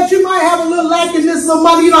remind you that you might have a little lack in this little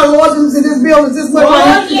money. You know, Lord, this bill is this much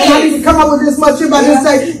money, and I need to come up with this much by this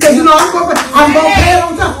day. Because, you know, I'm going to pay it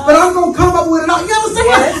on time, but I'm going to come up with it all. You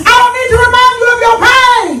understand what? I don't need to remind you of your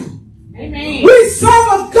pain. Amen. We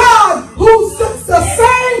serve a God who sits the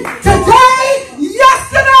same today,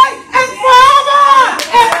 yesterday, and forever.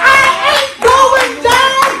 And I ain't going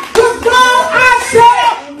down.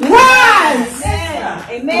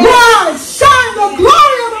 Rise, shine, the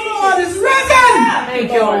glory of the Lord is risen.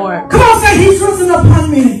 Thank you, Lord. Come on, say He's risen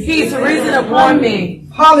upon me. He's risen upon me.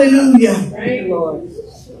 Hallelujah. Thank you, Lord.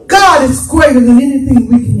 God is greater than anything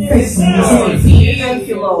we can face on this earth. Thank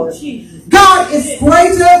you, Lord. God is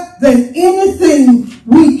greater than anything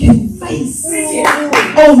we can face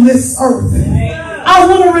on this earth. I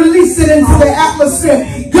want to release it into the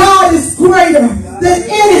atmosphere. God is greater than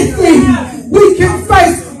anything we can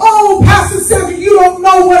face. Oh, Pastor Sylvia, you don't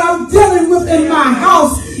know what I'm dealing with in my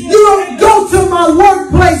house. You don't go to my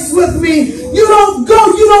workplace with me. You don't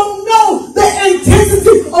know the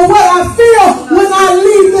intensity of what I feel when I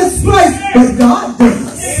leave this place. But God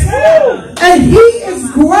does. And He is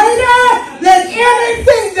greater than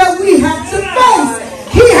anything that we have to face.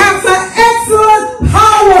 He has an excellent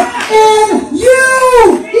power in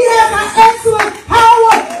you. He has an excellent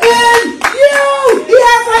power in you. He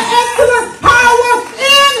has an excellent power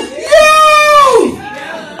in you.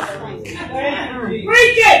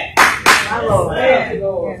 Break it.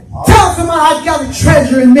 Tell somebody I've got a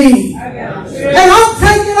treasure in me. And I'm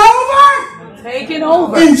taking over. Taking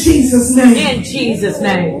over. In Jesus' name. In Jesus'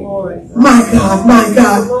 name. My God, my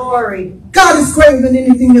God. Glory. God is greater than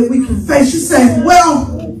anything that we can face. You say,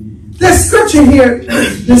 well, This scripture here,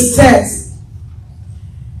 this text,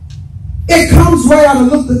 it comes right out of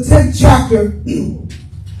Luke, the 10th chapter. And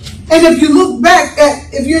if you look back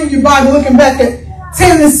at, if you're in your Bible, looking back at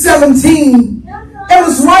 10 and 17, it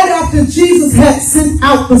was right after Jesus had sent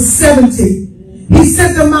out the 70. He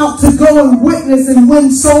sent them out to go and witness and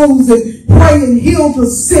win souls and pray and heal the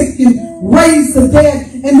sick and raise the dead.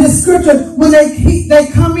 And this scripture, when they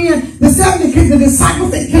come in, the 70 the disciples,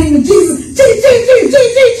 they came to Jesus. Jesus.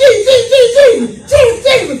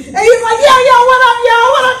 And he's like, yo, what up, y'all?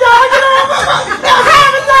 What up, y'all? How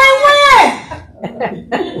everything went?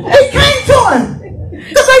 He came to him.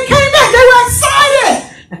 Because they came back. They were excited.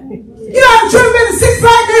 You know, the children in the 6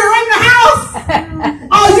 o'clock, they were in the house.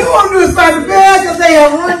 All you want to do is fight the bed because they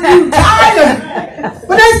have run you tired.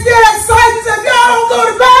 But they still excited. They said, y'all don't go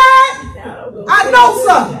to bed. I know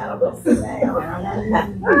something.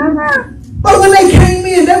 But when they came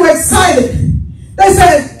in, they were excited. They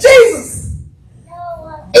said, Jesus,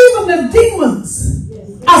 even the demons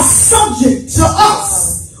are subject to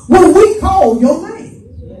us when we call your name.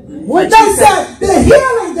 They said the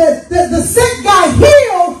healing, the sick got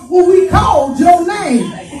healed when we called your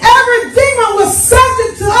name. Every demon was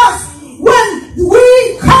subject to us when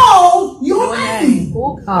we called your name.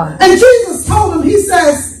 And Jesus told him, he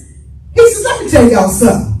says, let me tell y'all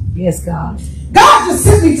something. Yes, God. God just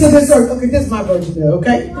sent me to this earth. Okay, this is my version there,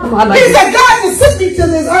 okay? He said, God just sent me to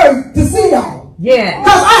this earth to see y'all. Yeah.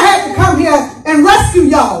 Because I had to come here and rescue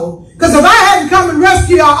y'all. Because if I hadn't come and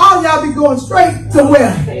rescue y'all, all y'all be going straight to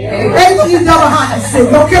where? H-E double hot shit,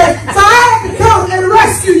 okay? So I had to come and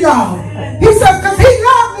rescue y'all. He said, because he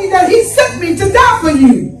loved me, that he sent me to die for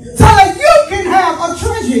you. So that you can have a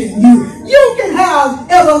treasure in you. You can have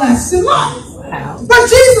everlasting life. Wow. But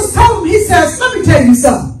Jesus told him, he says, let me tell you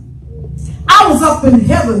something. I was up in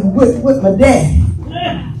heaven with my dad.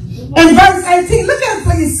 In verse 18, look at it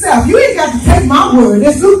for yourself. You ain't got to take my word.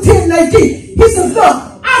 It's Luke 10 and 18. He says, look,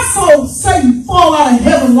 I saw Satan fall out of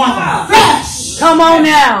heaven like a flash. Come on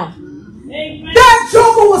now. That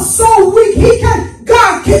joker was so weak.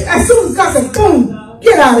 As soon as God said, boom,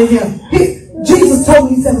 get out of here. Jesus told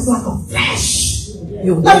me, he said, it's like a flash.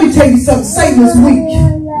 Let me tell you something. Satan is weak.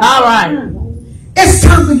 All right. It's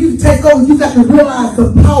time for you to take over. You got to realize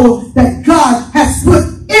the power that God has put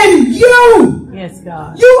in you. Yes,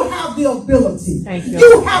 God. You have the ability. Thank you.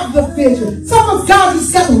 You have the vision. Sometimes God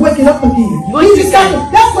just got to wake it up again.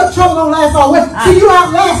 That's what trouble don't last always. See, you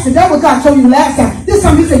outlasted. That's what God told you last time. This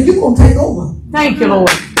time he said, you're going to take over. Thank you,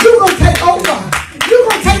 Lord. You're going to take over. You're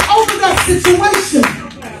going to take over that situation.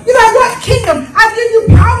 You know what, kingdom? I give you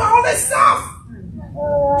power, all this stuff.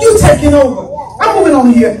 You taking over. I'm moving on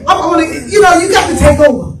here. You got to take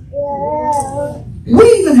over. We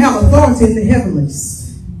even have authority in the heavenlies.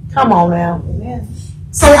 Come on now.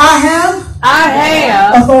 Say, I have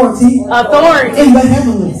authority in the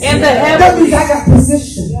heavenlies. In the heavenlies. That means I got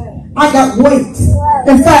position. I got weight.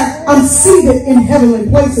 In fact, I'm seated in heavenly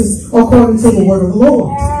places according to the word of the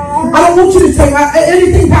Lord. I don't want you to take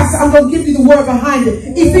anything, Pastor. I'm going to give you the word behind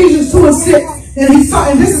it. Ephesians 2 and 6.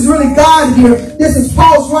 And this is really God here. This is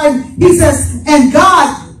Paul's writing. He says, and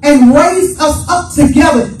God raised us up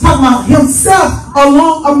together, talking about himself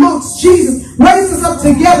amongst Jesus, raised us up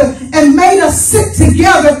together and made us sit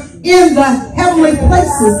together in the heavenly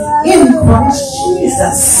places in Christ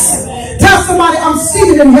Jesus. Tell somebody, I'm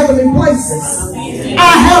seated in heavenly places.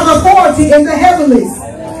 I have authority in the heavenlies.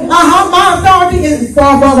 My authority is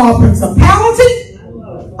far above all principality.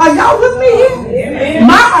 Are y'all with me here?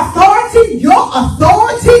 My authority, your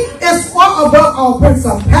authority is far above all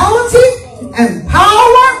principality and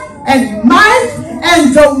power and might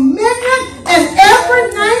and dominion and every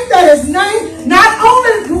name that is named, not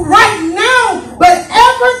only right now, but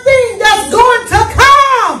everything that's going to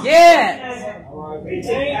come. Yes.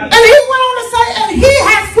 And he went on to say, and he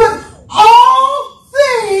has put all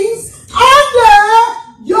things under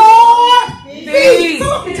your feet. So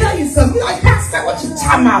let me tell you something. You're like, Pastor, what you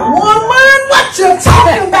talking about? Woman, what you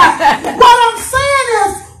talking about? What I'm saying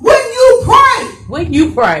is, when you pray, when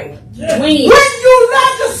you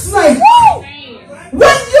legislate,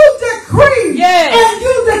 when you decree and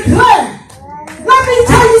you declare, let me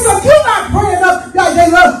tell you something. You're not praying up like they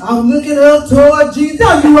love. I'm looking up toward Jesus.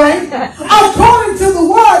 No, you ain't. According to the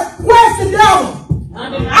word, where's the devil?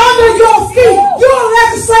 Under your feet. You're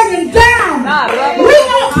legislating down. We're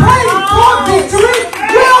not praying for victory.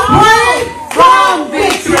 We're praying from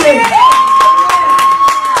victory.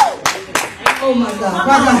 Oh my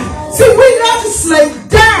God. See, we legislate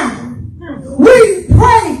down. We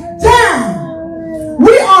pray down.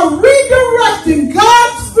 We are redirecting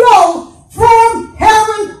God's flow from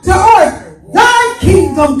heaven to earth. Thy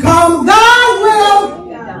kingdom come, thy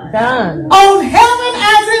will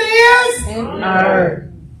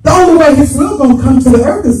way His will gonna come to the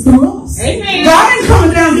earth is through us. Amen. God ain't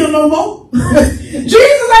coming down here no more. Jesus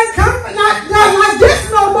ain't coming not like this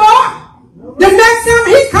no more. The next time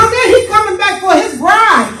He come in, He coming back for His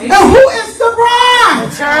bride. And who is the bride? The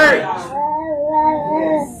church.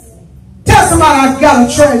 Tell somebody, I got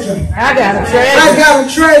a treasure. I got a treasure. I got a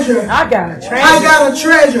treasure. I got a treasure. I got a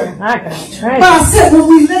treasure. I got a treasure. But I said when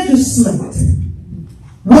we legislate,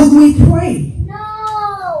 when we pray,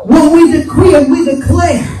 when we decree and we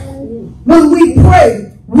declare, when we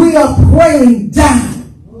pray, we are praying down.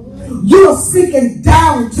 You are speaking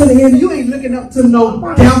down to the end. You ain't looking up to no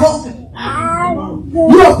devil.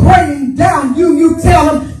 You are praying down. You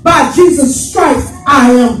tell him, by Jesus' stripes,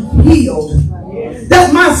 I am healed.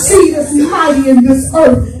 That my seed is mighty in this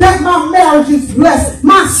earth. That my marriage is blessed.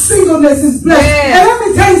 My singleness is blessed. And let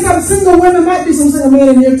me tell you something, single women, might be some single men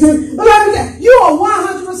in here too. But let me tell you, you are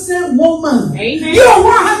 100% woman. Amen. You are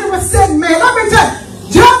 100% man. Let me tell you,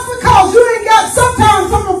 just because you ain't got, sometimes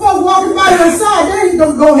some of the folks walking by your side, they ain't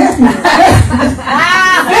gonna go help you.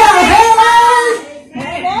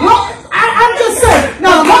 I'm just saying.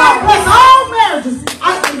 Now, God bless all marriages.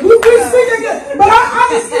 We speak again. But I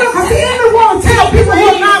just, because the enemy want to tell people who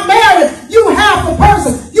are not married, you have the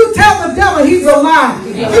person. You tell the devil he's a lie.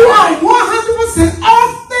 You are 100%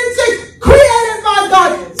 authentic, created by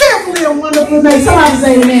God, fearfully and wonderfully made. Somebody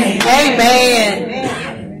say amen.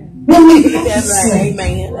 Amen. When we That's right.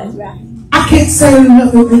 Amen. That's right. I can't say it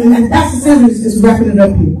enough. And Pastor Sanders is wrapping it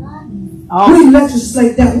up here. We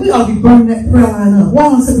legislate that. We ought to be burning that prayer line up.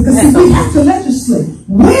 Why? Because see, we have to legislate.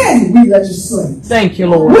 When we legislate. Thank you,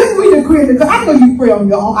 Lord. When we decree and declare. I know you pray on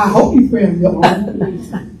your own. I hope you pray on your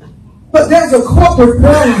own. But there's a corporate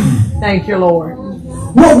prayer line. Thank you, Lord.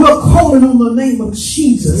 Where we're calling on the name of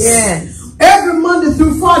Jesus. Yes. Every Monday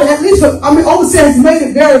through Friday, at least, overseas made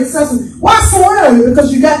it very accessible. Why so early?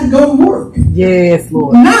 Because you got to go to work. Yes,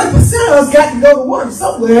 Lord. 90% of us got to go to work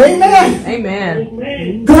somewhere. Amen.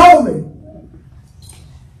 Amen. Glory.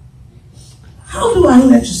 How do I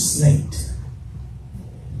legislate?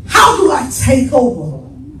 How do I take over?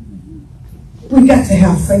 We got to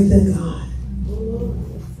have faith in God.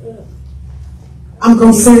 I'm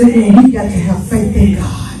going to say it again. We got to have faith in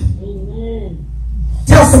God.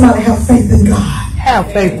 Tell somebody, have faith in God.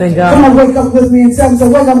 Have faith in God. Come on, wake up with me and tell me, so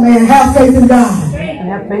wake up, man. Have faith in God.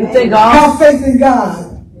 Have faith in God. Have faith in God.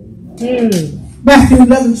 Matthew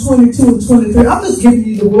 11:22 and 23. I'm just giving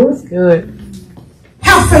you the word. Good.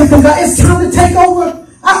 Have faith in God. It's time to take over.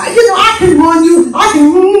 I can run you.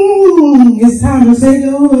 It's time to take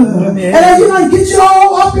over. Yeah. And then get you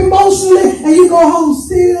all up emotionally and you go home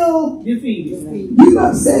still defeated. You got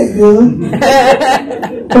to say it good.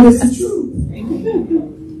 But it's the truth.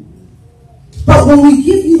 But when we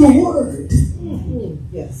give you the word,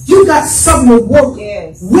 you got something to work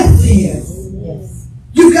with Him.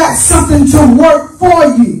 You got something to work for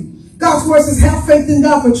you. God's word says, have faith in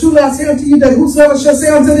God, for truly I say unto you that whosoever shall say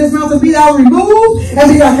unto this mountain, be thou removed, and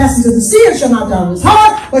be thou cast into the sea, and shall not doubt in his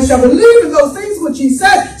heart, but shall believe in those things which he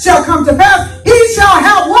said shall come to pass, he shall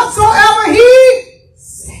have whatsoever he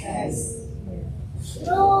says.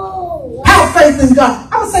 Have faith in God.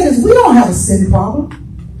 I would say this, we don't have a sin problem.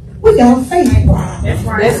 We got a faith problem. That's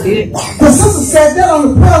right. That's it. The sister said that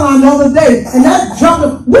on the prayer line the other day, and that dropped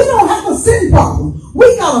it. We don't have a sin problem.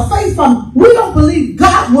 We got a faith problem. We don't believe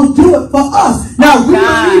God will do it for us. Now, we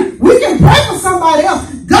can pray for somebody else.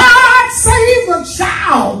 God save a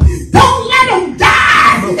child. Don't let them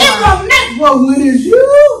die in the next world. When it is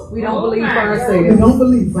you, we don't believe for ourselves. We don't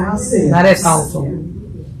believe for ourselves. Now that's awesome.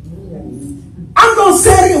 I'm going to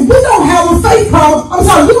say it again. We don't have a faith problem. I'm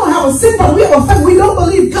sorry, we don't have a sin problem. We have a faith. We don't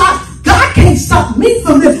believe God. God can't stop me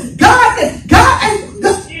from this. God,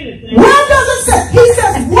 where does it say? He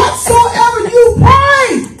says, whatsoever you pray,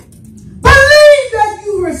 believe that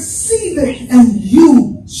you receive it, and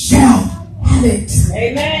you shall have it.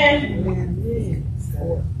 Amen.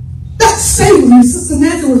 That stayed with me. Sister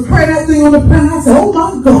Nancy was praying that thing on the prayer, and I said, oh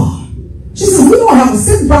my God. She said, we don't have a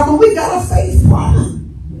sin problem. We got a faith problem.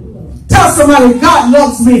 Tell somebody, God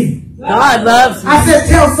loves me. God loves me. I said,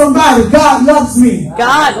 tell somebody, God loves me.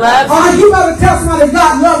 God loves me. Oh, you better tell somebody,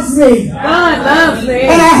 God loves me. God loves me.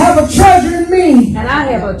 And I have a treasure in me. And I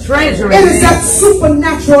have a treasure in me. It is that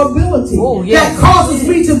supernatural ability that causes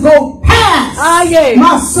me to go past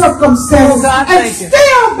my circumstances and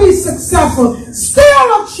still be successful,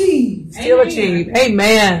 still achieve. Still achieve.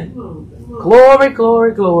 Amen. Glory,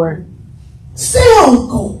 glory, glory. Still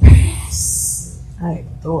go past.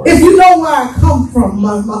 If you know where I come from,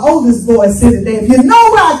 my oldest boy said today, if you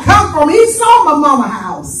know where I come from, he saw my mama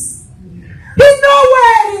house. He know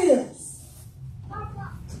where it is.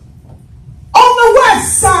 On the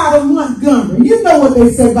west side of Montgomery. You know what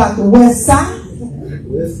they say about the west side.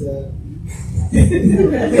 West side.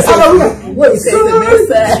 What is the west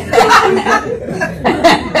side?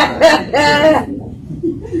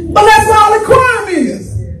 But that's where all the crime is.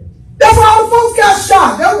 That's why all the folks got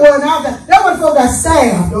shot. That one folks got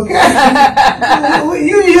stabbed, okay?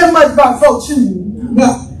 You didn't hear much about folks shooting.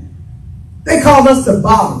 No. They called us the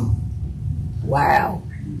bottom. Wow.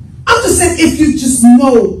 I'm just saying, if you just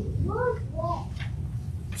know,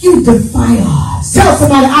 you defy odds. Tell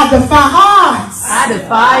somebody, I defy odds. I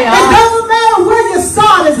defy odds. It doesn't matter where you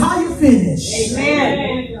start, it's how you finish.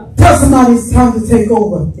 Amen. Tell somebody it's time to take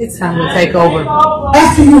over. It's time to take over.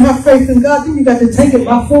 After you have faith in God, then you got to take it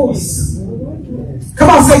by force. Come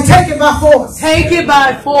on, say, take it by force. Take it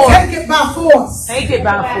by force. Take it by force. Take it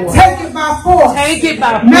by force. Take it by force. Take it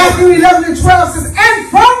by force. Matthew 11:12 says, and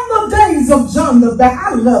from the days of John the Baptist,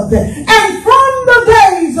 I love that. And from the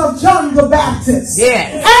days of John the Baptist.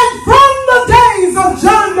 Yes. And from the days of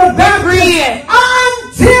John the Baptist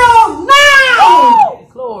until now. Oh,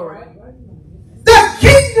 glory. The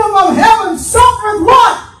kingdom of heaven suffereth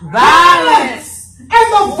what? Violence. And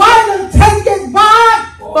the violent take it by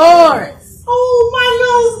force. Oh, my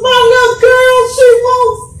little girl, she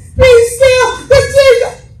won't be still.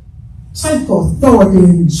 Take authority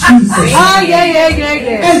in Jesus' name.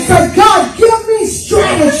 Yeah. And say, God, give me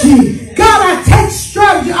strategy. God, I take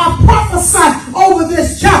strategy. I prophesy over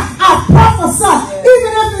this child. I prophesy,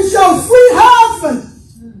 even if it's your sweet husband.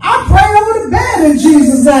 I pray over the bed in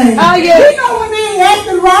Jesus' name. Oh, yeah. You know when they ain't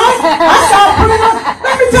acting right. I start praying up.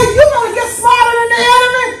 Let me tell you, you're going to get smarter than the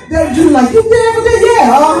enemy. They'll do like, you did everything.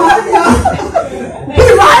 Yeah, all right, yeah. He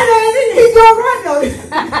right, ain't he? He doing right, though.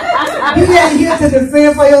 He ain't here to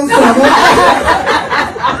defend for himself.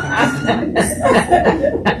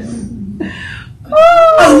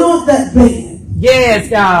 Anoint that bed. Yes,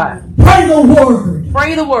 God. Pray the word.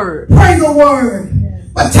 Pray the word. Pray the word.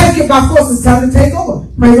 But take it by force. It's time to take over.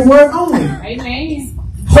 Pray the word only. Amen.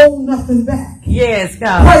 Hold nothing back. Yes,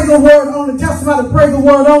 God. Pray the word only. Tell somebody to pray the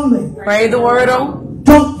word only. Pray the word only.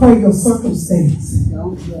 Don't pray your circumstance.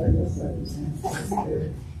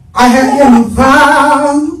 I have been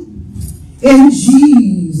found in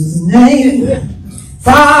Jesus' name.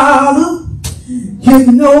 Father,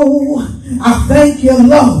 you know, I thank you,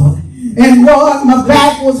 Lord. And Lord, my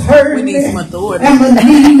back was hurting, and my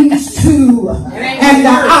knees too, and the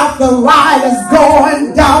arthritis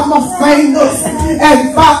going down my fingers, and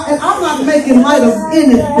I'm not making light of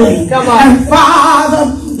anything. And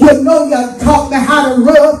Father, you know you taught me how to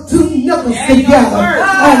rub two nipples together.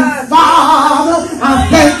 And Father, I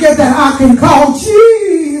thank you that I can call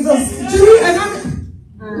Jesus.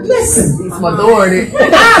 And listen, it's my authority.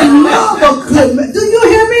 I love a good man. Do you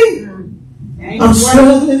hear me? I'm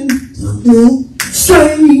struggling,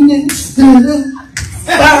 straining, finding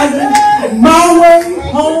my way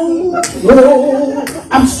home. Oh,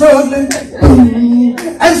 I'm struggling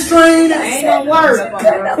and straining. Ain't no word.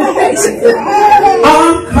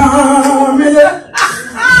 I'm coming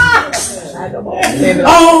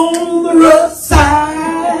on the rough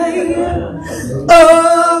side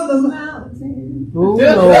of the mountain. Ooh,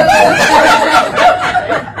 Lord.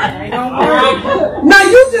 Now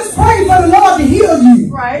you just pray for the Lord to heal you.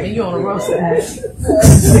 Right. And you're on the rough side.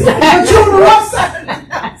 But you're on the rough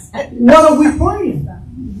side. What are we praying?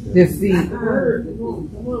 Defeat. And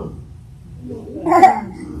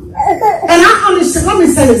I understand. Let me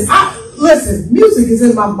say this. Listen, music is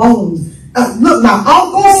in my bones. Look, my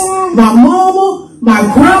uncles, my mama, my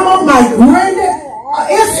grandma, my granddad.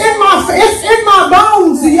 It's in my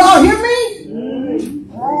bones. Do y'all hear me?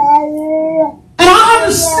 And I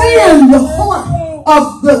understand the heart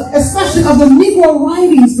of especially of the Negro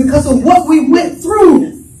writings because of what we went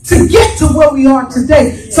through to get to where we are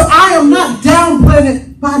today. So I am not downplaying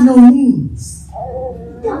it by no means.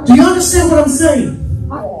 Do you understand what I'm saying?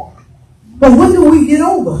 But when do we get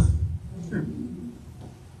over?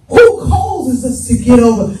 Who causes us to get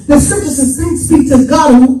over? The scripture says, thanks be to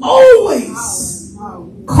God who always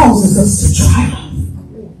causes us to triumph.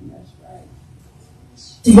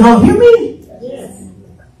 Do y'all hear me?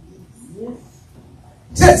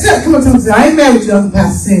 Come on, tell me. I ain't mad with you, Uncle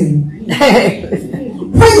Pastor Sam. Pray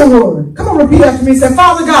the word. Come on, repeat after me. Say,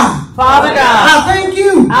 Father God. Father God. I thank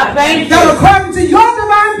you. I thank you. That according to your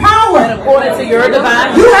divine power. And according to your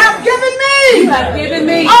divine You have given me. You have given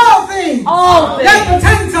me. All things. All things. That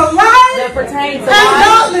pertain to life. That pertain to and life.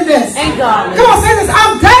 godliness. And godliness. Come on, say this.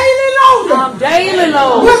 I'm daily loaded. I'm daily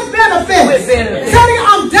loaded. With benefits. With benefits. Say it.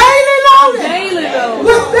 I'm daily loaded. Daily loaded.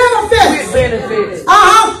 With benefits. With benefits.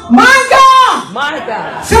 My God. My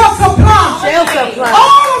God. Shall supply. Shall supply.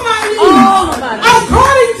 All of my needs. All of my needs.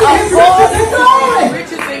 According to his riches and glory.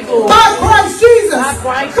 Riches and glory.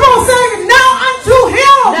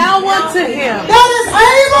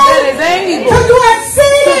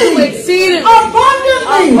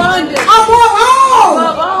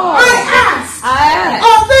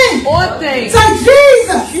 name. Say,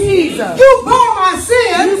 Jesus. Jesus. You bore my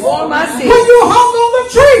sins. You bore my sins. When you hung on the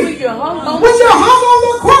tree. When you hung on When you hung on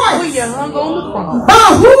the cross. When you hung on the cross. By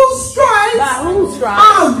whose stripes? By whose stripes? I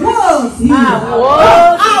was healed. I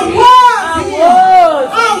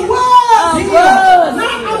was healed.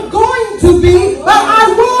 Not I'm going to be, but I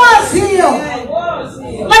was healed.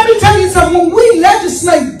 Let me tell you something. When we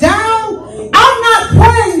legislate down, I'm not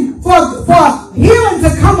praying for healing to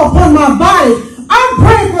come upon my body. I'm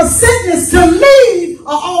praying for sickness to leave an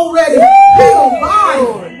already healed body.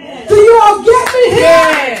 Do you all get me here?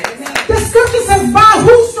 Yes. The scripture says, by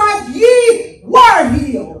whose stripes ye were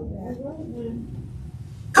healed.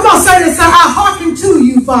 Come on, say this. I hearken to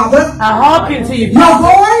you, Father. I hearken to you. Your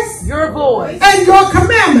voice. Your voice. And your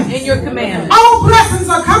commandments. And your commandments. All blessings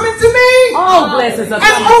are coming to me. All blessings are and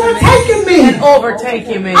coming overtaking to me. And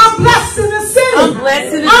overtaking me. I'm blessed in the city. I'm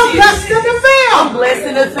blessed in the I'm city. blessed in the field. I'm blessed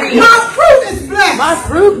in the field. My fruit is blessed. My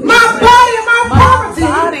fruit is my blessed. body and my property.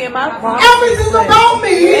 Body and my property. Everything about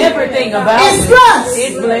me. Everything about is me. blessed.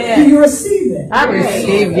 It's blessed. Do you receive it? I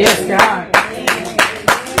receive. Yes, God.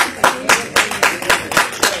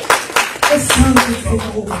 It's time to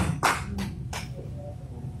take over.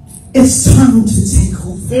 It's time to take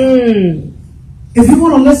over. If you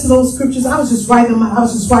want to listen to those scriptures, I was just writing them out.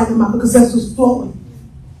 Because that's what's flowing.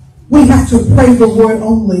 We have to pray the word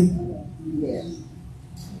only.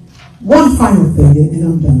 One final thing, and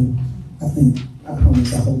I'm done. I think. I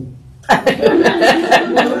promise. I hope.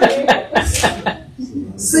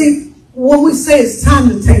 See, when we say it's time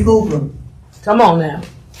to take over. Come on now.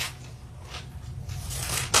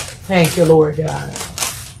 Thank you, Lord God.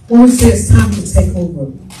 When we say it's time to take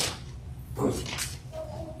over,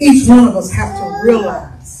 each one of us have to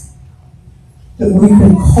realize that we've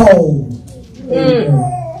been called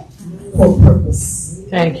for a purpose.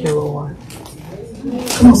 Thank you, Lord.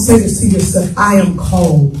 Come on, say this to yourself. I am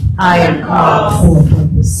called. I am called for a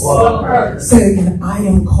purpose. for a purpose. Say it again. I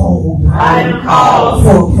am called. I am called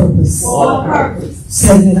for a purpose. for a purpose.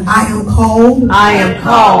 Say it again. I am called. I am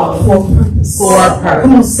called for a purpose. for a purpose.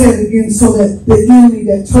 Come on, say it again so that the enemy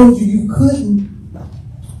that told you couldn't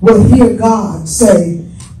will hear God say,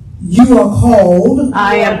 you are called.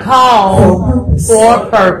 I am called for a purpose. For a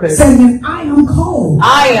purpose. Say again. I am called.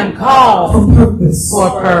 I am called for purpose. For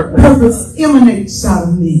a purpose. Purpose emanates out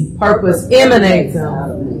of me. Purpose emanates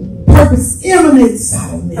out of me. Purpose emanates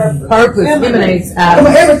out of me. Purpose emanates out of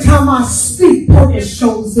me. Every time I speak, purpose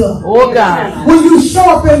shows up. Oh God. When you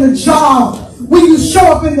show up in the job, when you show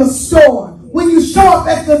up in the store, when you show up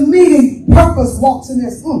at the meeting, purpose walks in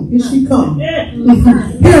there. Here she comes.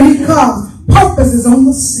 Here he comes. Purpose is on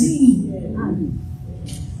the scene.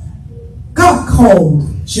 God called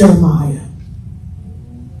Jeremiah.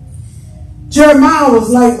 Jeremiah was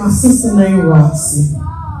like my sister named Roxy.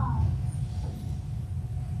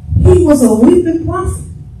 He was a weeping prophet.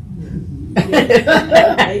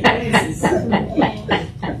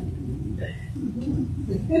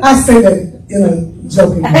 I say that in a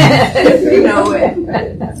joking way. You know it.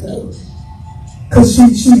 Because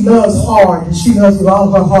she loves hard and she loves with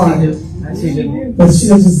all her heart. But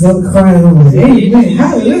she'll just go crying and like, amen,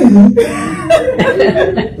 hallelujah.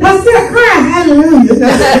 I'm still crying, hallelujah.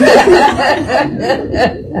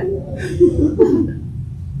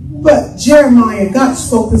 But Jeremiah, God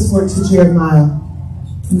spoke this word to Jeremiah.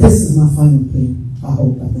 And this is my final thing, I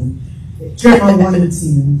think. Jeremiah 1 and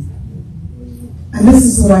 10. And this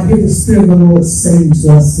is what I hear the Spirit of the Lord saying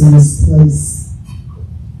to us in this place.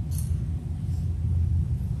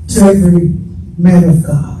 To every man of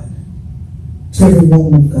God, to every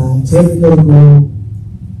woman of God, to every little girl,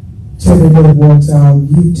 to every little boy, child,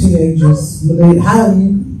 you teenagers, however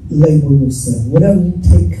you label yourself, whatever you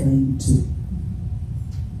take claim to,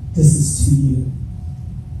 this is to you.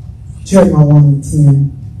 Jeremiah 1 and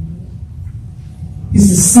 10. He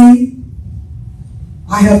says, see,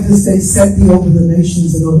 I have this day set thee over the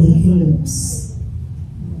nations and over the kingdoms.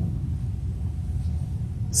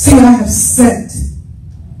 See,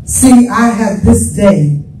 I have this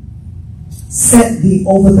day set thee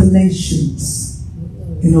over the nations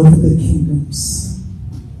and over the kingdoms.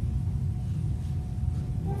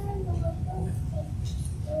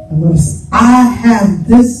 I have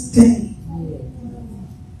this day.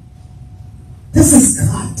 This is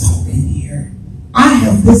God talking here. I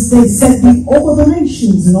have this day set thee over the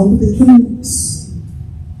nations and over the kingdoms.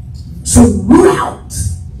 To root out.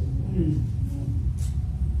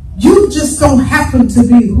 You just don't happen to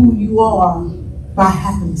be who you are by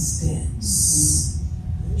happenstance.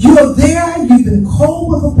 You are there, you've been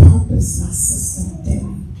called with a purpose, my sister.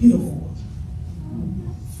 Damn, beautiful.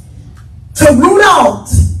 To root out.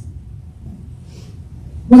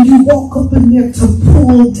 When you walk up in there, to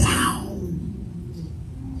pull down.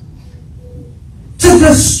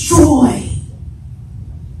 destroy,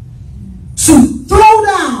 to throw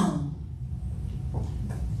down.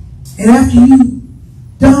 And after you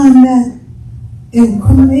done that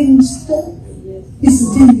incriminating stuff, he said,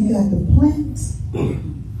 then you got to plant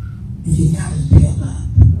and you got to build up.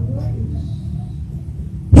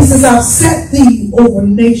 He says, I've set thee over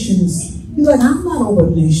nations. He's like, I'm not over a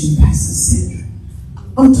nation, Pastor Sandra.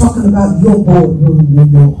 I'm talking about your boardroom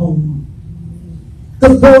in your home. The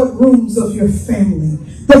boardrooms of your family.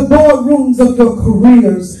 The boardrooms of your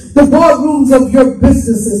careers. The boardrooms of your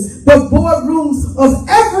businesses. The boardrooms of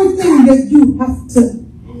everything that you have to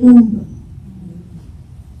handle.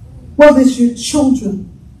 Whether it's your children.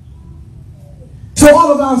 To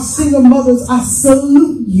all of our single mothers, I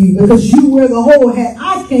salute you because you wear the whole hat.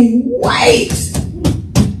 I can't wait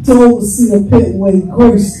to oversee a Pettway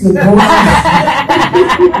Grace the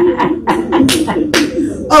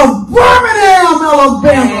of Birmingham,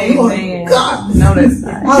 Alabama. Lord God. No, that's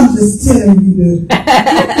not. I'm just telling you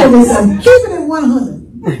this. I'm keeping it 100.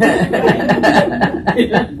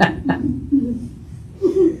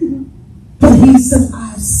 But he said,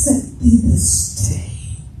 I've set thee this day.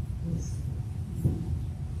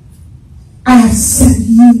 I have set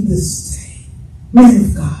you this day, man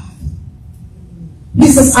of God. He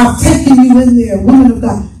says, I've taken you in there, woman of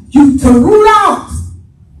God, you to root out.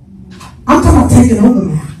 I'm talking about taking over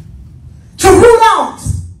now. To root out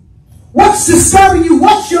what's disturbing you,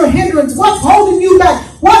 what's your hindrance, what's holding you back,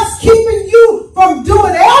 what's keeping you from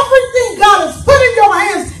doing everything God has put in your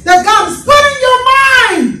hands, that God has put in your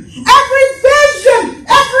mind. Every vision,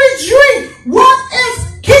 every dream, what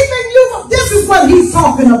is keeping you from, this is what he's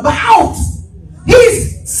talking about.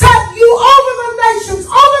 He's set you over the nations,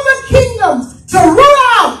 over the kingdoms, to root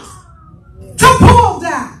out, to pull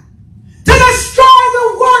down, to destroy the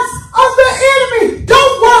works of the enemy.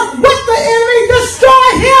 Don't work with the enemy, destroy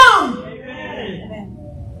him.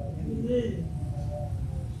 Amen.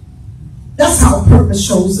 That's how purpose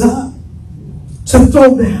shows up. To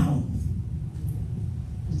throw down,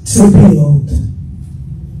 to build,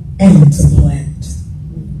 and to plant.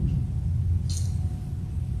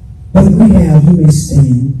 But we have, you may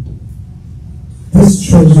stand, this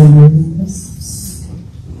treasure in vessels,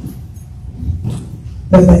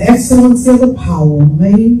 that the excellency of the power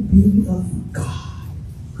may be of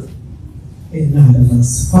God and not of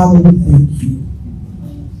us. Father, we thank you.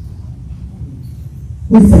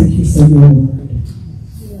 We thank you for your word.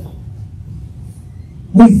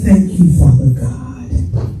 We thank you, Father God,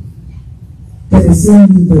 that it's in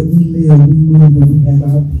you that we live, we move, and we have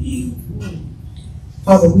our being.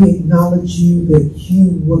 Father, we acknowledge you that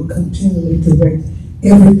you will continually direct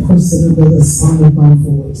every person under the sound of my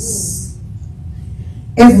voice.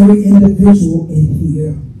 Every individual in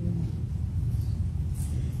here.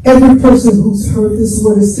 Every person who's heard this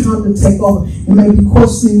word, it's time to take off and may be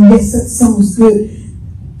questioning, yes, that sounds good.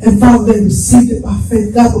 And Father, they received it by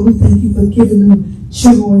faith. God, but we thank you for giving them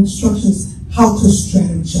general instructions how to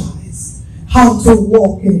strategize, how to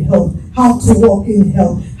walk in health, how to walk in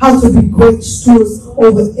health, how to be great stewards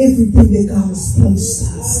over everything that God has placed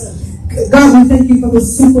us. God, we thank you for the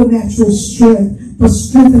supernatural strength, for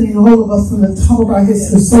strengthening all of us from the top of our heads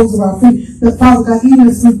to the soles of our feet. That, Father God, even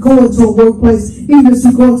as we go into a workplace, even as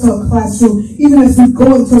we go into a classroom, even as we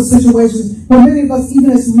go into a situation, for many of us, even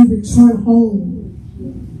as we return home,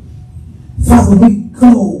 Father, we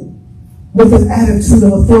go with an attitude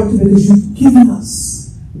of authority because you've given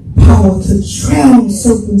us power to tread on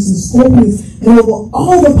serpents and scorpions and over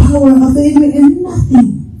all the power of the enemy, and nothing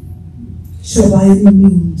shall by any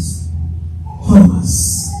means harm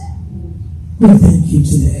us. We thank you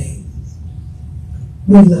today.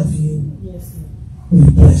 We love you. We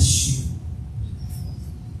bless you.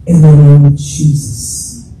 In the name of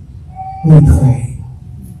Jesus, we pray.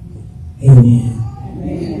 Amen.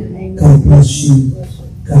 Amen. God bless you.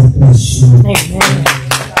 God bless you. Amen.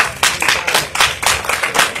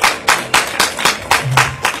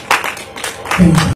 Thank you.